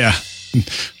 Yeah.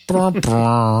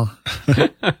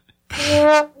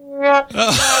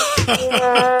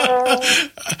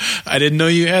 I didn't know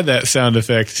you had that sound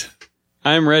effect.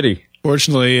 I'm ready.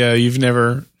 Fortunately, you've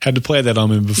never had to play that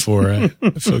on me before. I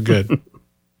feel good.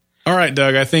 All right,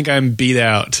 Doug, I think I'm beat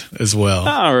out as well.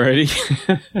 All righty.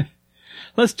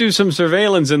 Let's do some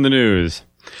surveillance in the news.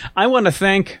 I want to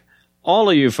thank all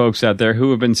of you folks out there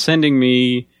who have been sending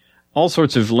me all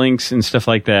sorts of links and stuff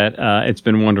like that. It's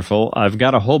been wonderful. I've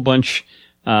got a whole bunch,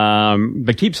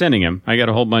 but keep sending them. I got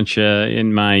a whole bunch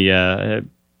in my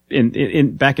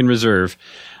back in reserve.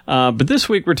 But this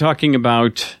week we're talking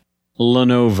about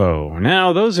Lenovo.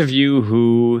 Now, those of you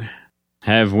who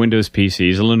have Windows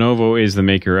PCs, Lenovo is the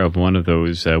maker of one of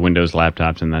those Windows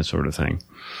laptops and that sort of thing.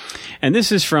 And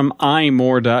this is from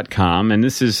imore.com, and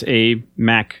this is a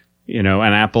Mac, an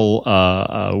Apple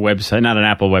website, not an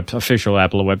Apple official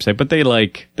Apple website, but they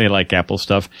like Apple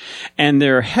stuff. And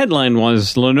their headline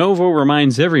was, Lenovo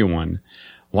reminds everyone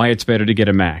why it's better to get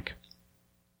a Mac.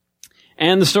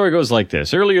 And the story goes like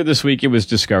this. Earlier this week, it was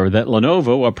discovered that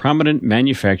Lenovo, a prominent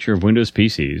manufacturer of Windows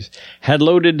PCs, had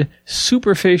loaded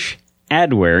Superfish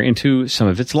adware into some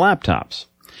of its laptops.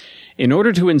 In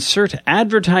order to insert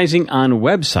advertising on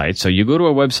websites, so you go to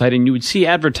a website and you would see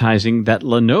advertising that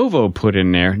Lenovo put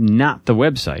in there, not the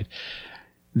website.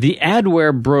 The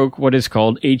adware broke what is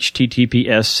called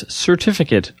HTTPS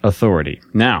certificate authority.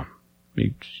 Now,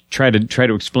 we try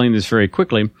to explain this very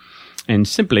quickly. And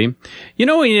simply,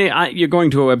 you're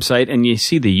going to a website and you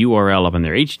see the URL up in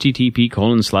there,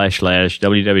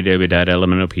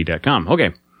 http://www.elementop.com.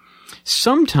 Okay.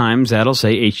 Sometimes that'll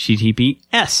say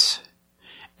HTTPS.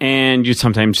 And you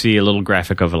sometimes see a little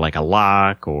graphic of like a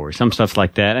lock or some stuff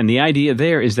like that. And the idea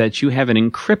there is that you have an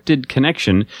encrypted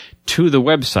connection to the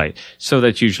website. So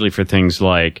that's usually for things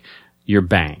like your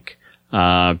bank,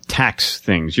 tax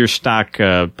things, your stock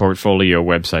portfolio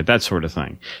website, that sort of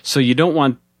thing. So you don't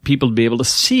want people to be able to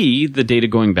see the data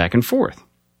going back and forth.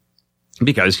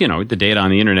 Because, the data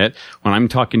on the internet, when I'm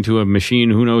talking to a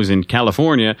machine, who knows, in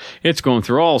California, it's going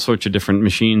through all sorts of different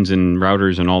machines and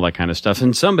routers and all that kind of stuff.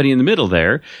 And somebody in the middle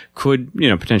there could,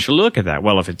 potentially look at that.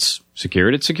 Well, if it's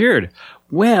secured, it's secured.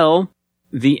 Well,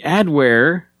 the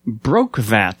adware broke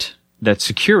that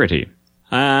security.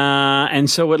 And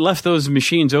so it left those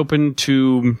machines open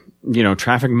to,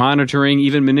 traffic monitoring,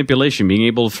 even manipulation, being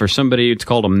able for somebody, it's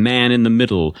called a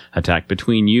man-in-the-middle attack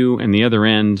between you and the other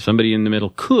end. Somebody in the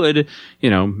middle could,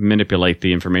 manipulate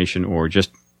the information or just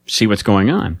see what's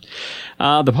going on.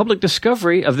 The public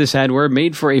discovery of this adware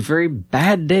made for a very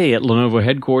bad day at Lenovo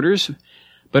headquarters,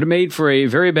 but it made for a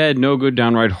very bad, no good,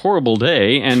 downright horrible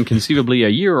day, and conceivably a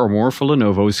year or more for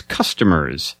Lenovo's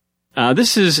customers.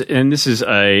 This is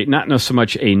not so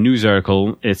much a news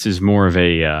article. It is more of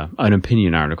an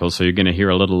opinion article. So you're going to hear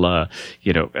a little,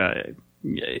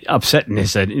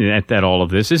 upsetness at all of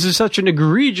this. This is such an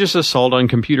egregious assault on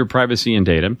computer privacy and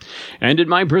data. And in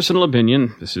my personal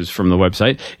opinion, this is from the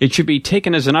website, it should be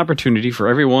taken as an opportunity for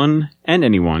everyone and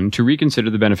anyone to reconsider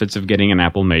the benefits of getting an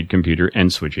Apple-made computer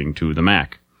and switching to the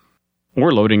Mac.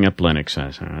 Or loading up Linux.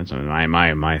 That's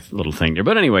my little thing there.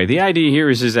 But anyway, the idea here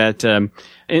is that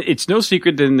it's no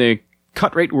secret that in the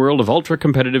cut-rate world of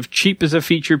ultra-competitive,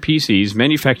 cheap-as-a-feature PCs,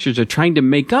 manufacturers are trying to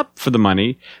make up for the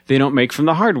money they don't make from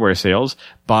the hardware sales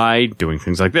by doing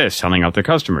things like this, selling out their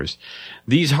customers.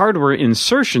 These hardware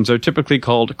insertions are typically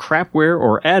called crapware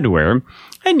or adware,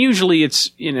 and usually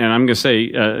it's, and I'm going to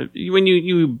say, when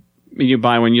you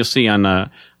buy one, you'll see on the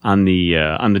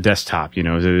desktop,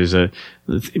 it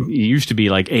used to be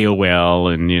like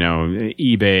AOL and,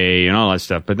 eBay and all that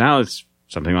stuff, but now it's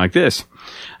something like this.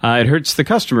 It hurts the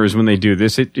customers when they do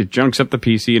this. It junks up the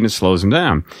PC and it slows them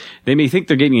down. They may think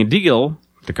they're getting a deal,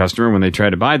 the customer, when they try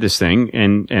to buy this thing,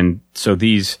 and so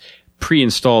this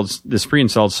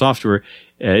pre-installed software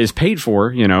is paid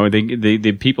for,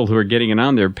 the people who are getting it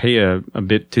on there pay a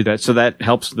bit to that, so that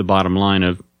helps the bottom line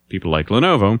of people like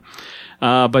Lenovo.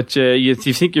 But you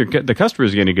think the customer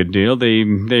is getting a good deal, they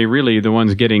really the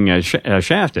ones getting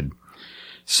shafted.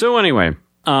 So anyway,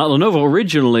 Lenovo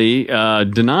originally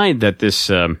denied that this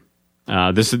had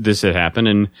happened,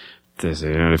 and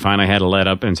they finally had to let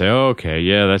up and say, oh, okay,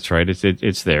 yeah, that's right,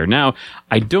 it's there. Now,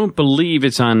 I don't believe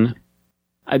it's on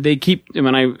They keep,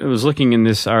 when I was looking in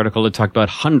this article, it talked about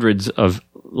hundreds of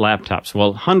laptops.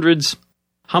 Well, hundreds,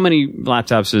 how many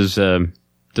laptops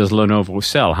does Lenovo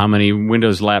sell? How many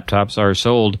Windows laptops are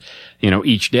sold,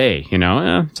 each day,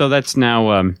 So that's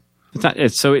now,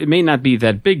 so it may not be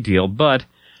that big deal, but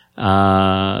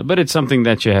it's something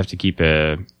that you have to keep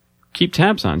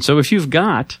tabs on. So if you've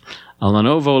got a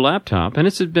Lenovo laptop, and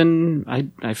it's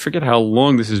been, I forget how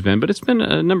long this has been, but it's been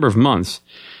a number of months,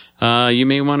 you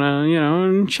may want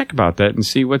to, check about that and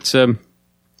see what's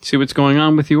going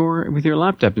on with your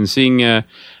laptop, and seeing,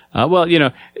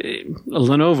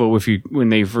 Lenovo,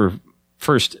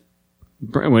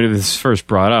 when it was first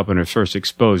brought up, when it was first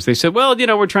exposed, they said, well,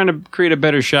 we're trying to create a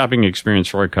better shopping experience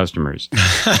for our customers.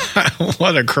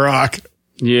 What a crock.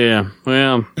 Yeah,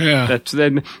 well, yeah.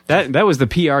 That was the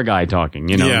PR guy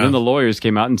talking, And then the lawyers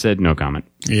came out and said no comment.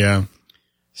 Yeah.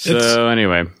 So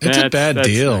anyway, it's a bad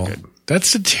deal.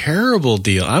 That's a terrible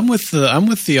deal. I'm with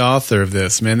the author of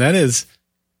this, man. That is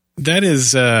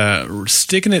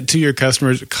sticking it to your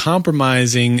customers,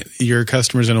 compromising your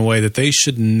customers in a way that they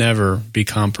should never be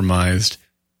compromised.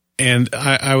 And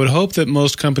I would hope that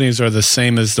most companies are the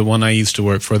same as the one I used to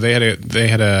work for. They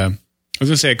had a I was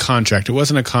going to say a contract. It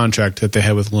wasn't a contract that they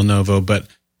had with Lenovo, but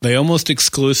they almost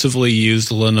exclusively used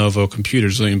Lenovo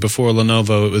computers. I mean, before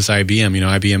Lenovo, it was IBM.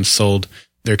 IBM sold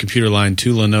their computer line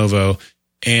to Lenovo.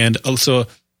 And also,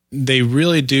 they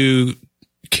really do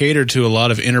cater to a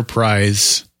lot of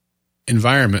enterprise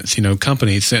environments,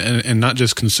 companies, and not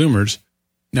just consumers.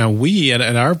 Now, we,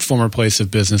 at our former place of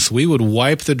business, we would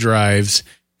wipe the drives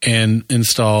and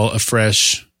install a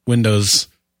fresh Windows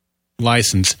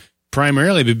license,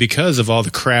 primarily because of all the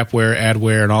crapware,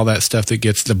 adware, and all that stuff that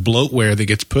gets, the bloatware that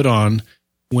gets put on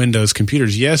Windows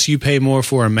computers. Yes, you pay more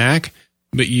for a Mac,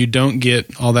 but you don't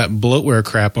get all that bloatware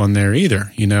crap on there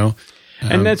either,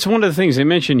 And that's one of the things they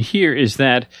mentioned here, is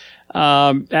that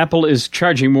Apple is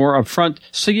charging more upfront,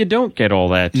 so you don't get all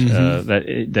that,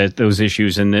 those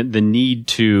issues, and the need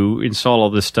to install all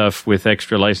this stuff with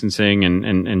extra licensing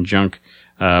and junk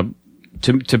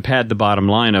to pad the bottom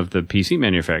line of the PC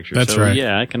manufacturer. That's right.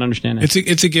 Yeah, I can understand that.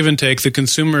 It's a give and take. The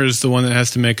consumer is the one that has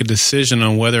to make a decision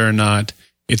on whether or not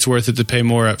it's worth it to pay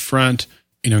more up front,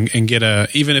 and get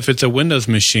even if it's a Windows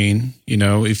machine,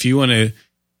 if you want to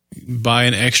buy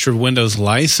an extra Windows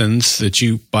license, that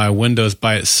you buy Windows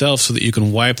by itself so that you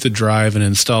can wipe the drive and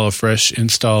install a fresh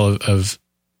install of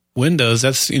Windows.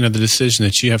 That's, the decision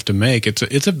that you have to make.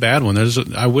 It's a bad one.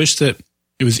 I wish that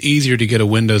it was easier to get a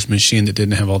Windows machine that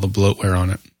didn't have all the bloatware on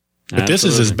it. But This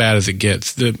is as bad as it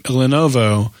gets. The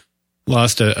Lenovo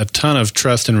lost a ton of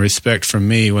trust and respect from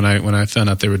me when I found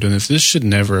out they were doing this. This should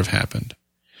never have happened.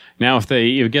 Now, if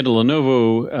you get a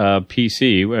Lenovo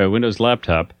PC, Windows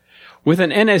laptop, with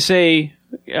an NSA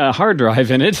hard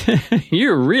drive in it,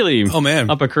 you're really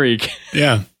up a creek.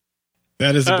 Yeah,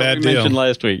 that is a bad deal. Mentioned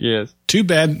last week, yes. Two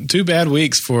bad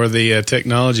weeks for the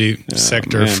technology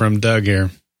sector from Doug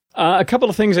here. A couple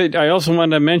of things I also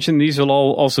wanted to mention. These will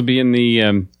all also be in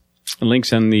the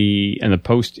links and the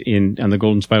post on the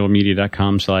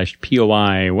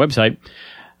goldenspiralmedia.com/POI website.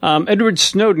 Edward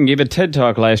Snowden gave a TED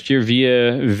Talk last year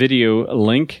via video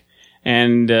link.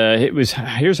 And it was,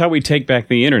 here's how we take back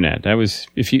the internet. There's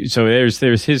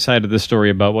his side of the story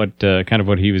about what kind of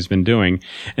what he has been doing.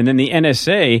 And then the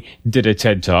NSA did a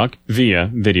TED Talk via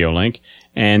video link,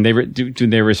 and they do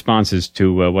their responses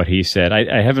to what he said.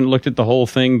 I haven't looked at the whole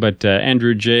thing, but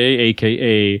Andrew J,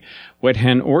 aka Wet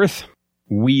Hen Orth,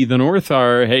 We the North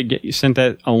sent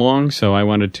that along, so I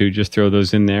wanted to just throw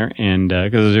those in there, and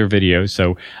because those are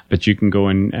videos, but you can go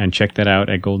in and check that out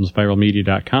at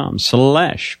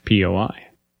goldenspiralmedia.com/POI.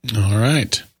 All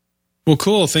right. Well,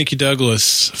 cool. Thank you,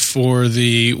 Douglas, for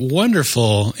the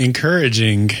wonderful,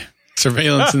 encouraging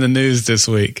surveillance in the news this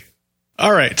week.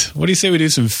 All right. What do you say we do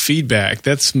some feedback?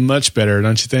 That's much better,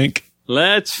 don't you think?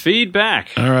 Let's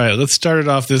feedback. All right. Let's start it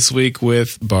off this week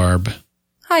with Barb.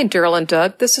 Hi, Daryl and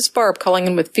Doug. This is Barb calling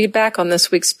in with feedback on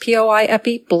this week's POI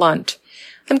Epi Blunt.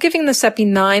 I'm giving this Epi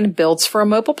 9 builds for a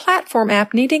mobile platform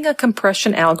app needing a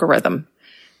compression algorithm.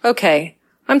 Okay,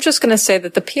 I'm just going to say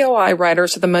that the POI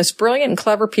writers are the most brilliant and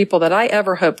clever people that I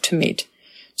ever hope to meet.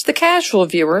 To the casual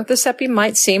viewer, this Epi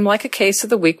might seem like a case of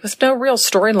the week with no real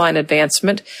storyline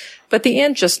advancement, but the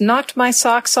end just knocked my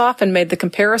socks off and made the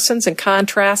comparisons and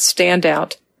contrasts stand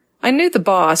out. I knew the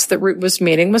boss that Root was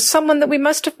meeting was someone that we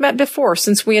must have met before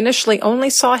since we initially only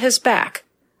saw his back.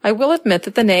 I will admit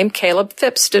that the name Caleb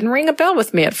Phipps didn't ring a bell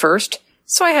with me at first,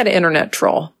 so I had to internet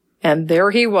troll. And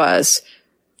there he was.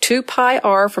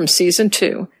 2Pi-R from Season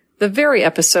 2, the very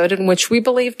episode in which we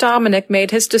believe Dominic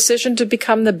made his decision to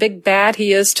become the big bad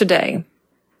he is today.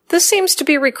 This seems to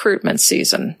be recruitment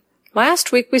season.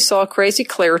 Last week we saw Crazy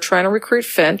Claire trying to recruit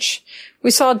Finch.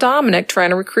 We saw Dominic trying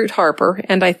to recruit Harper,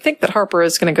 and I think that Harper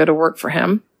is going to go to work for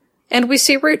him. And we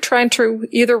see Root trying to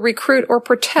either recruit or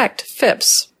protect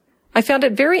Phipps. I found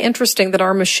it very interesting that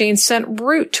our machine sent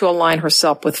Root to align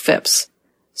herself with Phipps.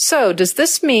 So, does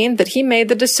this mean that he made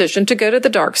the decision to go to the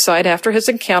dark side after his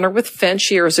encounter with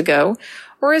Finch years ago?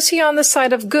 Or is he on the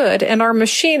side of good and our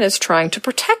machine is trying to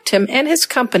protect him and his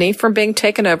company from being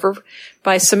taken over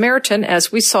by Samaritan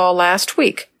as we saw last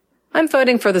week? I'm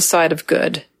voting for the side of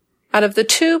good. Out of the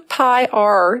 2 Pi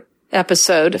R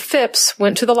episode, Phipps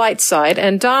went to the light side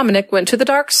and Dominic went to the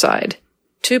dark side.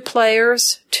 2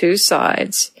 players, 2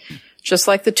 sides. Just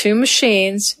like the 2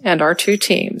 machines and our 2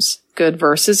 teams, good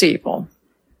versus evil.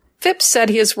 Phipps said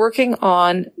he is working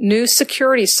on new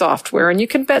security software, and you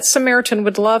can bet Samaritan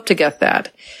would love to get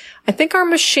that. I think our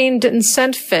machine didn't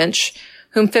send Finch,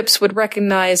 whom Phipps would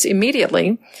recognize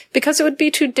immediately, because it would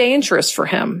be too dangerous for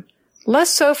him.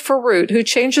 Less so for Root, who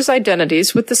changes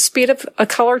identities with the speed of a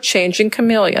color-changing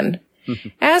chameleon.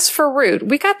 As for Root,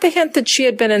 we got the hint that she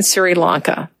had been in Sri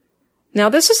Lanka. Now,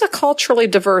 this is a culturally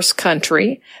diverse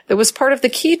country that was part of the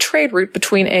key trade route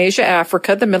between Asia,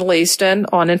 Africa, the Middle East, and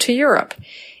on into Europe.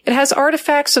 It has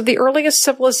artifacts of the earliest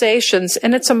civilizations,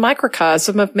 and it's a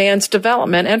microcosm of man's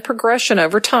development and progression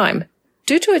over time.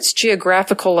 Due to its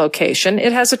geographical location,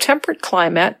 it has a temperate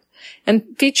climate and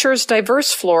features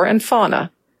diverse flora and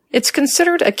fauna. It's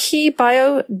considered a key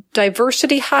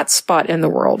biodiversity hotspot in the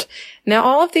world. Now,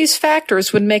 all of these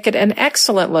factors would make it an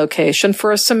excellent location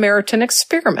for a Samaritan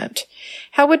experiment.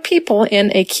 How would people in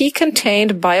a key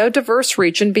contained biodiverse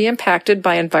region be impacted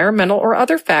by environmental or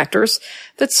other factors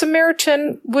that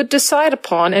Samaritan would decide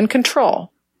upon and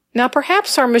control? Now,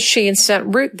 perhaps our machine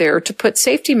sent Root there to put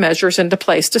safety measures into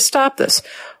place to stop this,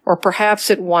 or perhaps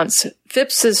it wants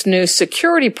Phipps's new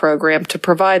security program to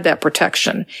provide that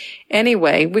protection.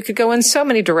 Anyway, we could go in so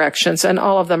many directions, and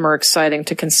all of them are exciting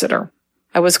to consider.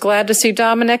 I was glad to see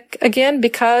Dominic again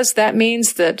because that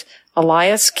means that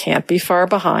Elias can't be far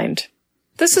behind.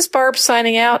 This is Barb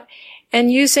signing out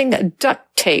and using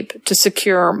duct tape to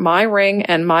secure my ring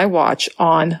and my watch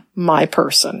on my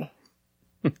person.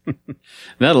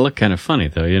 That'll look kind of funny,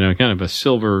 though. Kind of a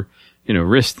silver,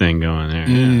 wrist thing going there.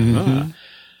 Mm-hmm.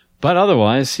 But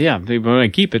otherwise, yeah, when I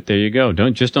keep it, there you go.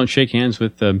 Don't shake hands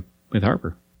with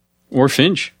Harper or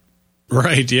Finch.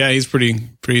 Right. Yeah, he's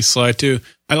pretty sly too.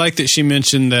 I like that she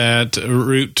mentioned that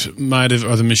Root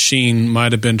or the machine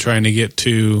might have been trying to get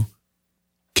to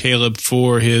Caleb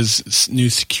for his new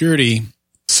security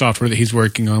software that he's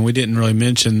working on. We didn't really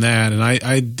mention that, and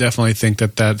I definitely think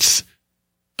that's.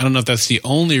 I don't know if that's the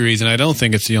only reason. I don't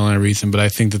think it's the only reason, but I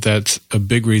think that that's a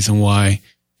big reason why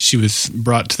she was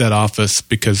brought to that office,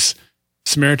 because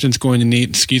Samaritan's going to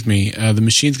need, the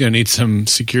machine's going to need some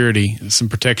security, some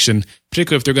protection,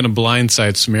 particularly if they're going to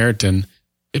blindside Samaritan.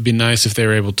 It'd be nice if they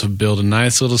were able to build a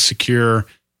nice little secure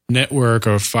network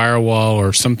or firewall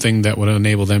or something that would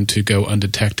enable them to go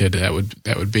undetected. That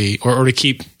would be, or to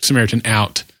keep Samaritan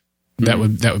out.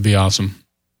 Mm-hmm. That would be awesome.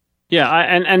 Yeah,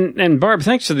 and Barb,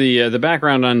 thanks for the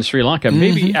background on Sri Lanka.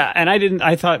 Maybe,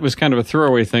 I thought it was kind of a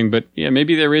throwaway thing, but yeah,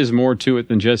 maybe there is more to it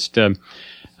than just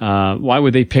why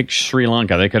would they pick Sri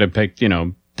Lanka? They could have picked,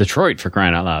 Detroit, for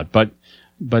crying out loud,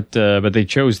 but they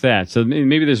chose that. So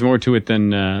maybe there's more to it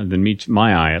than meets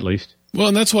my eye, at least. Well,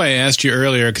 and that's why I asked you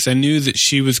earlier, because I knew that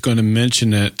she was going to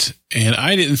mention it, and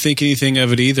I didn't think anything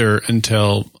of it either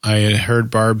until I had heard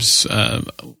Barb's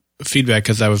feedback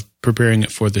because I was preparing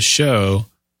it for the show.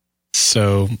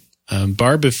 So,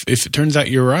 Barb, if it turns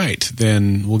out you're right,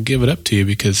 then we'll give it up to you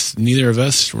because neither of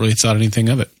us really thought anything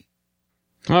of it.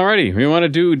 Alrighty, we want to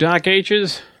do Doc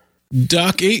H's?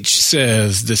 Doc H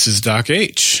says, this is Doc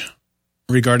H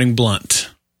regarding Blunt.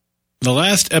 The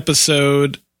last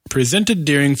episode presented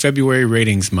during February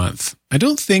ratings month. I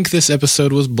don't think this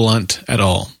episode was blunt at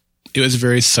all. It was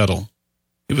very subtle.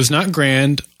 It was not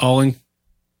grand,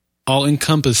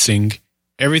 all-encompassing,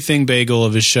 everything bagel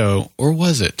of a show, or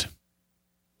was it?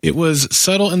 It was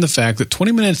subtle in the fact that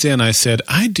 20 minutes in, I said,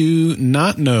 I do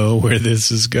not know where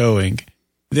this is going.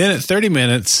 Then at 30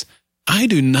 minutes, I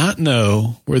do not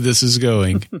know where this is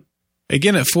going.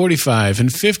 Again at 45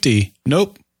 and 50,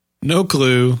 nope, no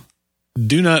clue,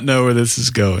 do not know where this is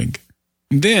going.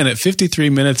 Then at 53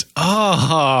 minutes,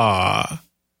 I've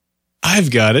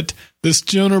got it. This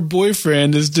Jonah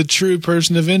boyfriend is the true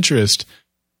person of interest.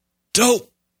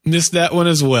 Dope. Missed that one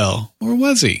as well. Or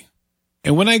was he?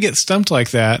 And when I get stumped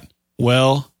like that,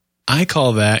 well, I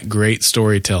call that great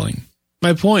storytelling.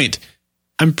 My point,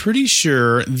 I'm pretty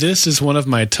sure this is one of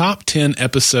my top 10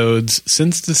 episodes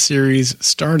since the series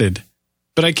started.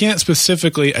 But I can't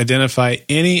specifically identify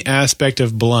any aspect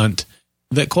of Blunt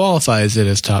that qualifies it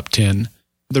as top 10.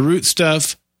 The Root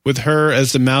stuff, with her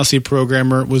as the mousy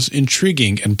programmer, was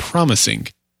intriguing and promising.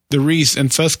 The Reese and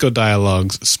Fusco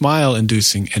dialogues,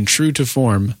 smile-inducing and true to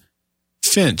form.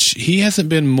 Finch, he hasn't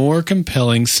been more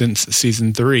compelling since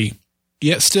season 3.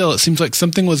 Yet still, it seems like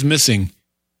something was missing,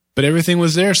 but everything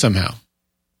was there somehow.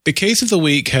 The case of the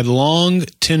week had long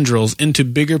tendrils into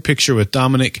bigger picture with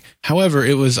Dominic. However,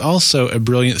 it was also a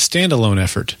brilliant standalone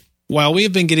effort. While we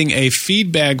have been getting a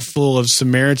feed bag full of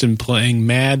Samaritan playing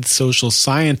mad social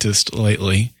scientist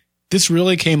lately, this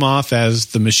really came off as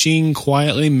the machine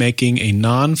quietly making a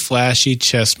non-flashy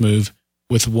chess move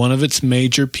with one of its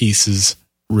major pieces,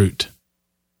 Root.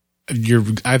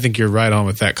 I think you're right on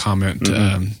with that comment,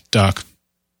 Doc.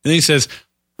 And he says,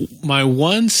 my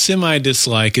one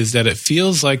semi-dislike is that it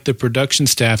feels like the production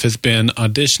staff has been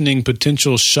auditioning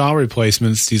potential Shaw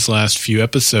replacements these last few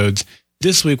episodes,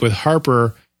 this week with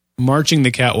Harper marching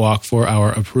the catwalk for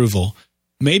our approval.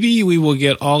 Maybe we will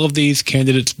get all of these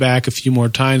candidates back a few more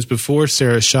times before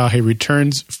Sarah Shahi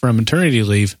returns from maternity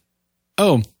leave.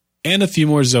 Oh, and a few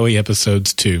more Zoe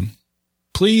episodes too.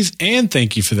 Please and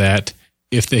thank you for that,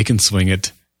 if they can swing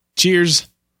it. Cheers,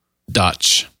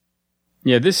 Dotch.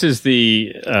 Yeah, this is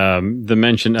the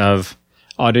mention of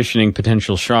auditioning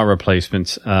potential Shaw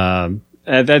replacements.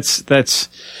 That's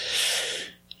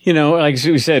you know, like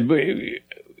we said,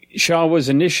 Shaw was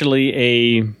initially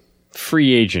a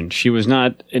free agent. She was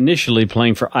not initially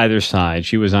playing for either side.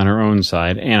 She was on her own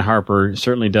side. Ann Harper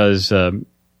certainly does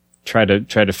try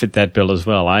to fit that bill as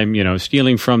well. I'm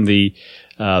stealing from the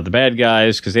bad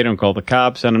guys because they don't call the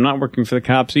cops, and I'm not working for the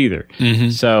cops either.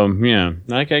 Mm-hmm. So yeah,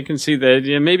 like I can see that.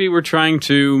 Yeah, maybe we're trying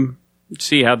to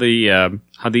see how the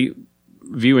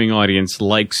viewing audience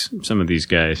likes some of these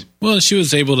guys. Well, she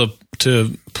was able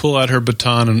to pull out her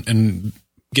baton and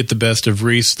get the best of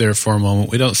Reese there for a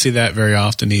moment. We don't see that very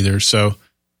often either. So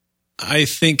I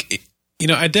think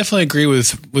I definitely agree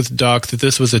with Doc that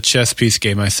this was a chess piece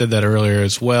game. I said that earlier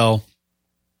as well.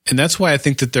 And that's why I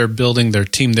think that they're building their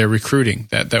team. They're recruiting.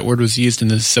 That word was used in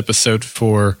this episode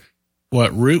for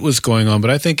what Root was going on,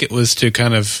 but I think it was to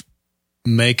kind of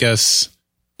make us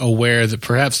aware that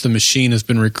perhaps the machine has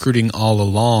been recruiting all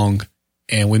along,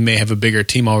 and we may have a bigger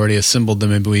team already assembled than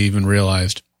maybe we even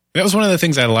realized. That was one of the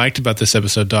things I liked about this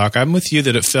episode, Doc. I'm with you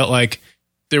that it felt like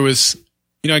there was,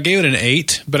 I gave it an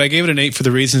 8, but I gave it an 8 for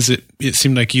the reasons that it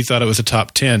seemed like you thought it was a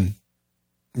top 10.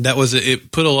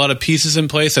 It put a lot of pieces in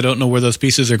place. I don't know where those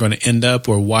pieces are going to end up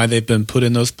or why they've been put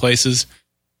in those places.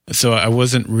 So I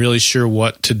wasn't really sure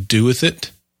what to do with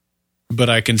it, but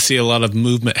I can see a lot of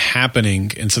movement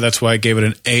happening. And so that's why I gave it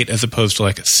an 8 as opposed to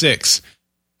like a 6.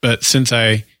 But since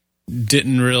I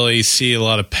didn't really see a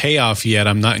lot of payoff yet,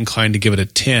 I'm not inclined to give it a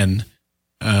 10.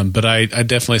 But I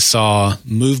definitely saw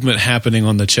movement happening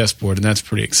on the chessboard, and that's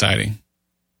pretty exciting.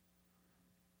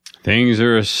 Things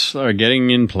are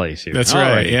getting in place here. That's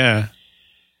right, yeah.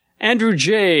 Andrew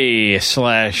J.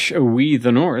 /We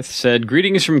the North said,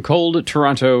 greetings from cold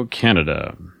Toronto,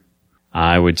 Canada.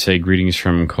 I would say greetings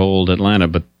from cold Atlanta,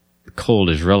 but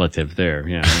cold is relative there.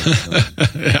 Yeah.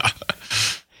 Yeah.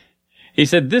 He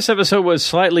said, this episode was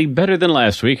slightly better than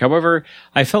last week. However,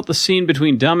 I felt the scene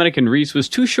between Dominic and Reese was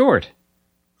too short.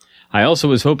 I also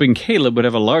was hoping Caleb would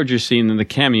have a larger scene than the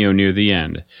cameo near the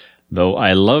end. Though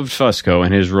I loved Fusco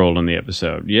and his role in the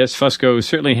episode. Yes, Fusco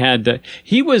certainly had...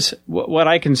 he was what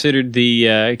I considered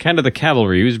the kind of the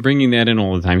cavalry. He was bringing that in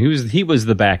all the time. He was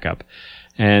the backup.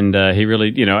 And he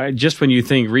really, just when you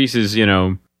think Reese is,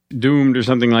 doomed or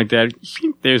something like that,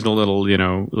 there's a little,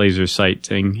 laser sight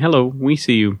saying, hello, we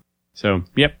see you. So,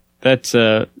 yep, that's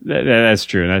true.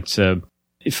 That's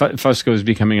Fusco is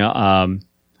becoming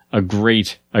a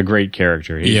great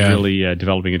character. He's really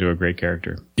developing into a great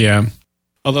character. Yeah.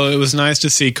 Although it was nice to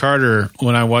see Carter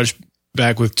when I watched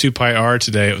back with 2Pi-R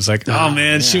today. It was like, oh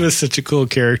man, yeah. She was such a cool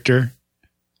character.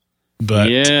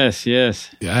 But yes.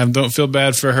 I don't feel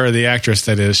bad for her, the actress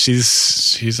that is.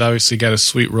 She's obviously got a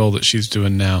sweet role that she's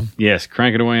doing now. Yes,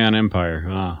 cranking away on Empire.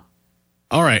 Ah.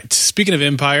 All right. Speaking of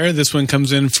Empire, this one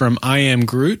comes in from I Am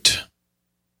Groot.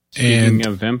 Speaking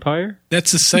of Empire?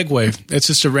 That's a segue. That's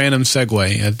just a random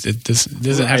segue. It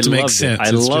doesn't have to make sense.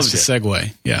 It's just a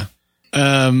segue. Yeah.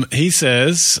 He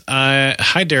says, hi,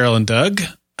 Daryl and Doug.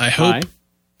 I hope...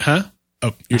 Huh?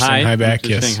 Oh, you're saying hi back?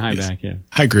 Yes. Saying hi back, yeah.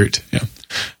 Hi, Groot. Yeah.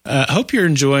 Hope you're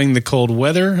enjoying the cold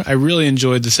weather. I really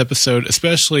enjoyed this episode,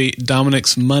 especially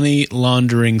Dominic's money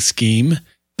laundering scheme.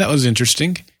 That was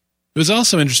interesting. It was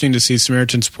also interesting to see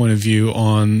Samaritan's point of view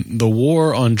on the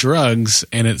war on drugs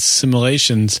and its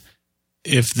simulations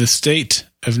if the state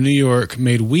of New York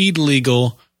made weed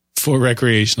legal for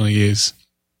recreational use.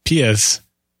 P.S.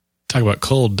 Talk about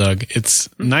cold, Doug. It's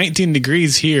 19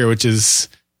 degrees here, which is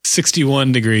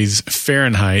 61 degrees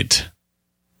Fahrenheit.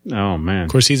 Oh, man. Of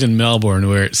course, he's in Melbourne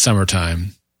where it's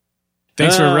summertime.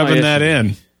 Thanks for rubbing that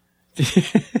in.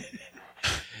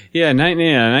 Yeah,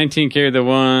 19 carry the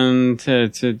 1 to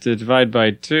divide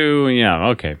by 2. Yeah,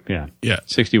 okay, yeah.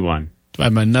 61.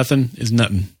 Divide by nothing is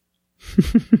nothing.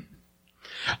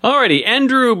 Alrighty,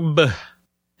 Andrew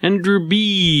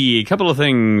B. A couple of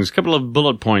things, couple of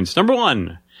bullet points. Number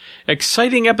 1,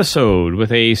 exciting episode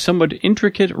with a somewhat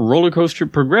intricate roller coaster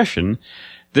progression.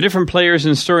 The different players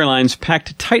and storylines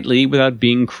packed tightly without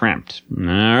being cramped. All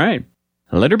right.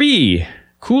 Letter B.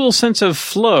 Cool sense of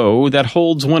flow that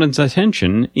holds one's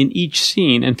attention in each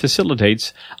scene and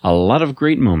facilitates a lot of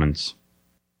great moments.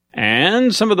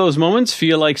 And some of those moments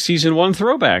feel like Season 1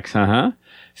 throwbacks,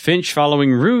 Finch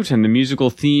following Root and the musical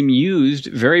theme used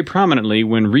very prominently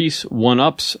when Reese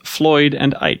one-ups Floyd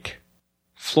and Ike.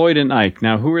 Floyd and Ike.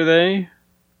 Now, who are they?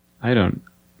 I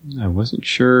wasn't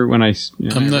sure when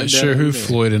I'm not sure who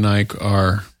Floyd and Ike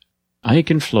are.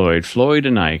 Ike and Floyd. Floyd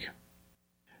and Ike.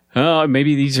 Oh,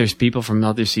 maybe these are people from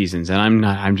other seasons, and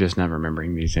I'm just not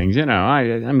remembering these things.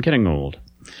 I'm getting old.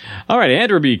 All right,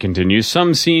 Andrew B. continues.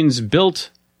 Some scenes build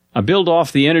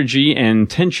off the energy and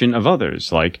tension of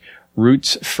others, like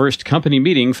Root's first company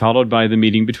meeting, followed by the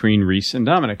meeting between Reese and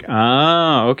Dominic.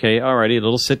 Ah, okay, alrighty,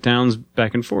 little sit-downs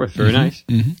back and forth. Very nice.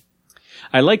 Mm-hmm.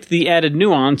 I liked the added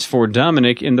nuance for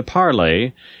Dominic in the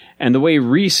parlay, and the way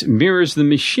Reese mirrors the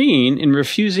machine in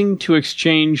refusing to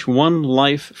exchange one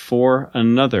life for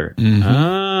another. Mm-hmm.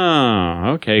 Ah,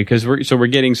 okay, because we're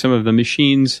getting some of the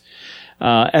machine's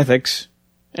ethics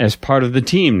as part of the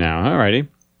team now. Alrighty.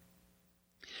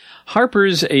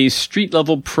 Harper's a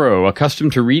street-level pro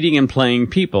accustomed to reading and playing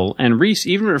people, and Reese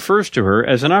even refers to her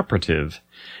as an operative.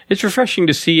 It's refreshing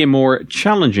to see a more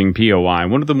challenging POI,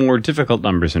 one of the more difficult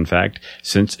numbers, in fact,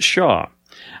 since Shaw.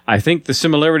 I think the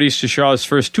similarities to Shaw's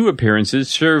first 2 appearances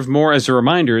serve more as a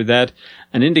reminder that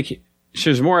an indication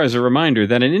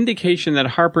that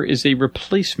Harper is a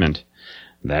replacement.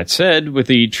 That said, with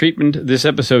the treatment this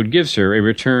episode gives her, a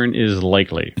return is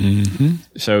likely. Mm-hmm.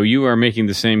 So you are making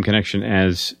the same connection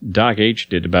as Doc H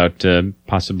did about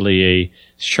possibly a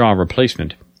Shaw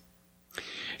replacement.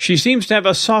 She seems to have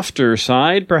a softer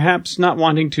side, perhaps not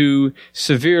wanting to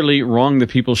severely wrong the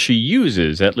people she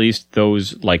uses, at least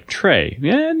those like Trey.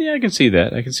 Yeah, I can see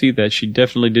that. I can see that. She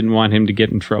definitely didn't want him to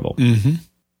get in trouble. Mm-hmm.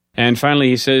 And finally,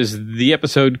 he says, the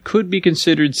episode could be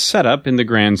considered setup in the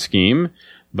grand scheme,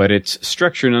 but its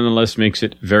structure nonetheless makes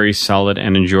it very solid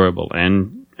and enjoyable.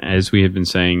 And as we have been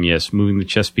saying, yes, moving the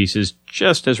chess pieces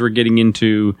just as we're getting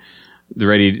into the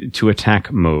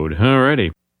ready-to-attack mode. Alrighty.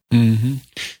 Mm-hmm.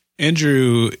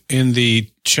 Andrew, in the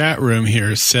chat room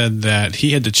here, said that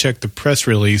he had to check the press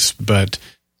release, but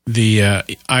the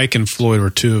Ike and Floyd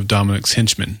were 2 of Dominic's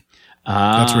henchmen.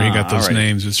 That's where he got those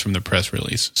names, is from the press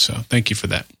release. So thank you for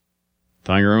that.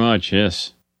 Thank you very much,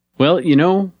 yes. Well,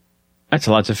 that's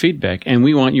lots of feedback, and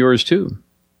we want yours too.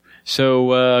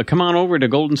 So come on over to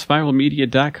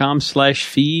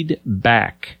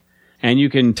goldenspiralmedia.com/feedback, and you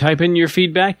can type in your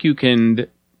feedback. You can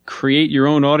create your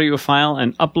own audio file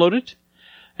and upload it,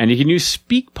 and you can use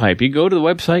SpeakPipe. You go to the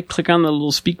website, click on the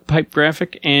little SpeakPipe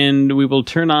graphic, and we will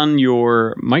turn on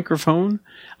your microphone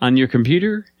on your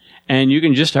computer, and you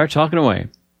can just start talking away.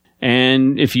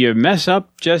 And if you mess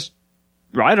up, just,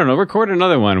 record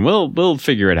another one. We'll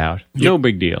figure it out. Yep. No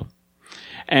big deal.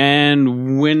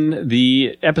 And when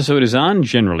the episode is on,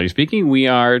 generally speaking, we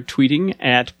are tweeting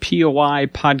at POI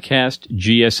Podcast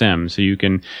GSM. So you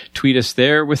can tweet us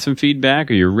there with some feedback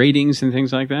or your ratings and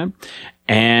things like that.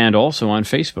 And also on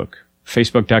Facebook,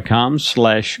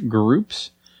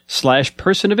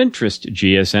 facebook.com/groups/person of interest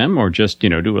GSM, or just, do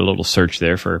a little search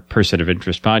there for Person of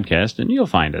Interest Podcast, and you'll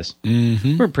find us.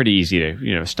 Mm-hmm. We're pretty easy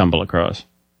to, stumble across.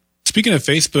 Speaking of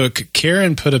Facebook,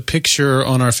 Karen put a picture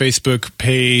on our Facebook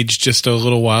page just a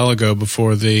little while ago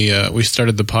before we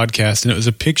started the podcast, and it was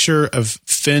a picture of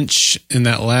Finch in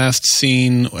that last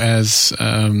scene as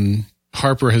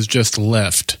Harper has just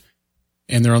left,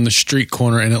 and they're on the street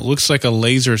corner, and it looks like a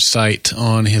laser sight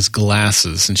on his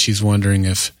glasses, and she's wondering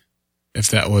if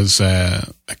that was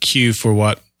a cue for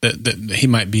what that he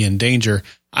might be in danger.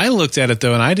 I looked at it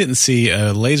though, and I didn't see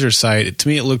a laser sight. To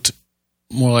me, it looked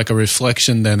more like a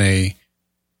reflection than a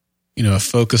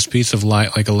focused piece of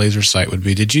light like a laser sight would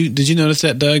be. Did you notice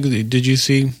that, Doug? Did you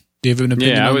see? Do you have an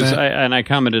opinion on that? And I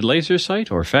commented laser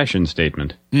sight or fashion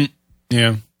statement.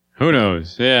 Yeah. Who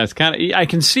knows? Yeah, it's kind of. I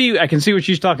can see what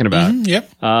she's talking about. Mm-hmm,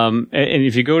 yep. And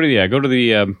if you go to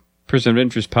the Person of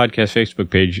Interest Podcast Facebook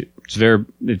page, it's there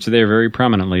very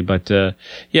prominently. But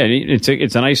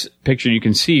it's a nice picture. You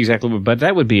can see exactly. But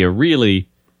that would be a really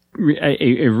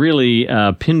a really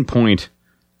pinpoint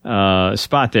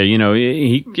spot there.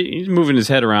 He's moving his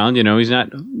head around. He's not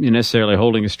necessarily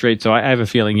holding it straight. So I have a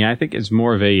feeling, I think it's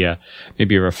more of a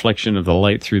maybe a reflection of the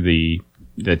light through the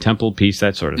temple piece,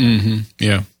 that sort of thing. Mm-hmm.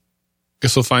 Yeah.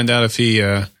 Guess we'll find out if he.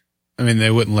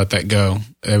 They wouldn't let that go.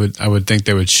 I would think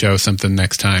they would show something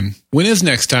next time. When is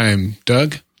next time,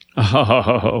 Doug?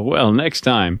 Oh, well, next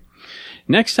time.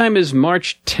 Next time is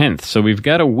March 10th, so we've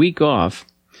got a week off,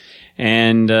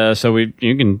 and so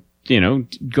you can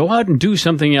go out and do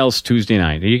something else Tuesday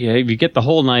night. You get the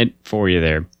whole night for you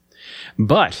there.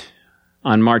 But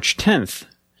on March 10th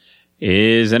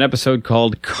is an episode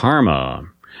called Karma.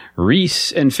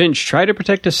 Reese and Finch try to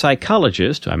protect a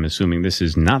psychologist, I'm assuming this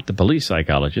is not the police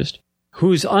psychologist,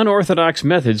 whose unorthodox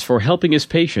methods for helping his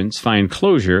patients find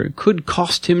closure could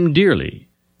cost him dearly.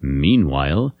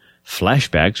 Meanwhile,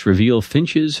 flashbacks reveal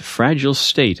Finch's fragile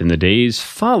state in the days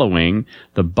following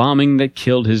the bombing that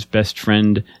killed his best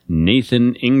friend,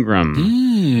 Nathan Ingram.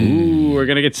 Ooh, we're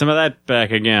going to get some of that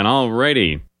back again.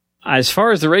 Alrighty. As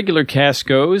far as the regular cast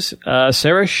goes,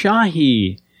 Sarah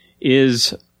Shahi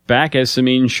is back as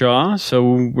Samin Shah,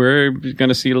 so we're going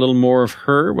to see a little more of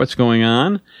her, what's going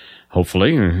on.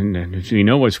 Hopefully, we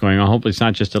know what's going on. Hopefully it's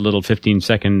not just a little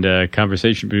 15-second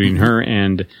conversation between her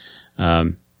and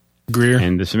Greer.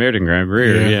 And the Samaritan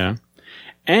Greer, yeah.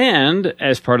 And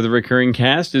as part of the recurring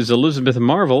cast is Elizabeth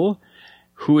Marvel,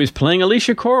 who is playing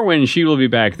Alicia Corwin. She will be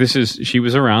back. She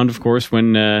was around, of course,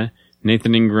 when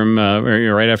Nathan Ingram,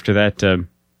 right after that,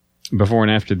 before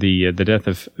and after the death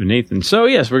of Nathan. So,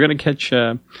 yes, we're going to catch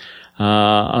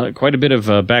quite a bit of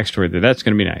backstory there. That's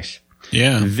going to be nice.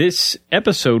 Yeah. This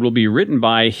episode will be written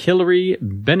by Hilary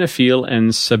Benefiel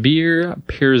and Sabir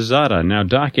Pirzada. Now,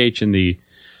 Doc H in the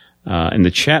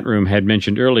chat room had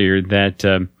mentioned earlier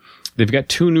that they've got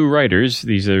two new writers.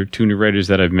 These are two new writers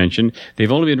that I've mentioned.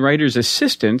 They've only been writers'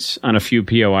 assistants on a few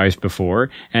POIs before,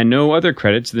 and no other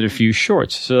credits than a few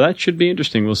shorts. So that should be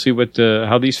interesting. We'll see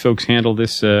how these folks handle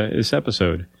this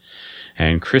episode.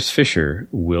 And Chris Fisher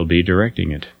will be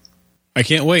directing it. I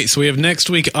can't wait. So we have next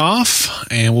week off,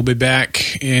 and we'll be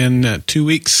back in 2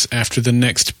 weeks after the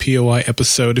next POI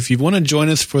episode. If you want to join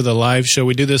us for the live show,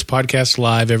 we do this podcast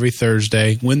live every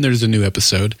Thursday when there's a new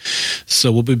episode. So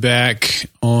we'll be back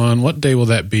on, what day will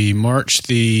that be? March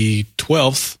the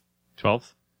 12th.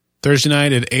 12th. Thursday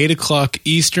night at 8 o'clock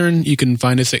Eastern. You can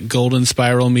find us at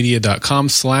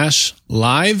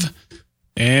goldenspiralmedia.com/live.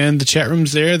 And the chat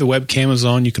room's there. The webcam is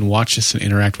on. You can watch us and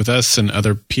interact with us and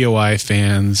other POI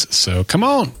fans. So come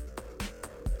on.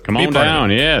 Come on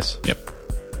down, yes. Yep.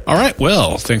 All right.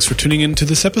 Well, thanks for tuning in to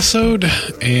this episode.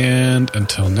 And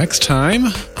until next time,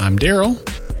 I'm Daryl.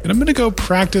 And I'm going to go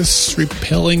practice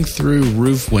rappelling through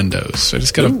roof windows. I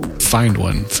just got to find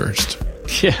one first.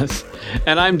 Yes.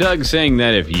 And I'm Doug, saying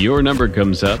that if your number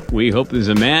comes up, we hope there's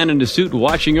a man in a suit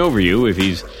watching over you if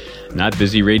he's not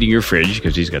busy raiding your fridge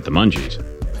because he's got the munchies.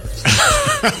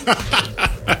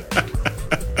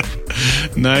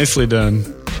 Nicely done.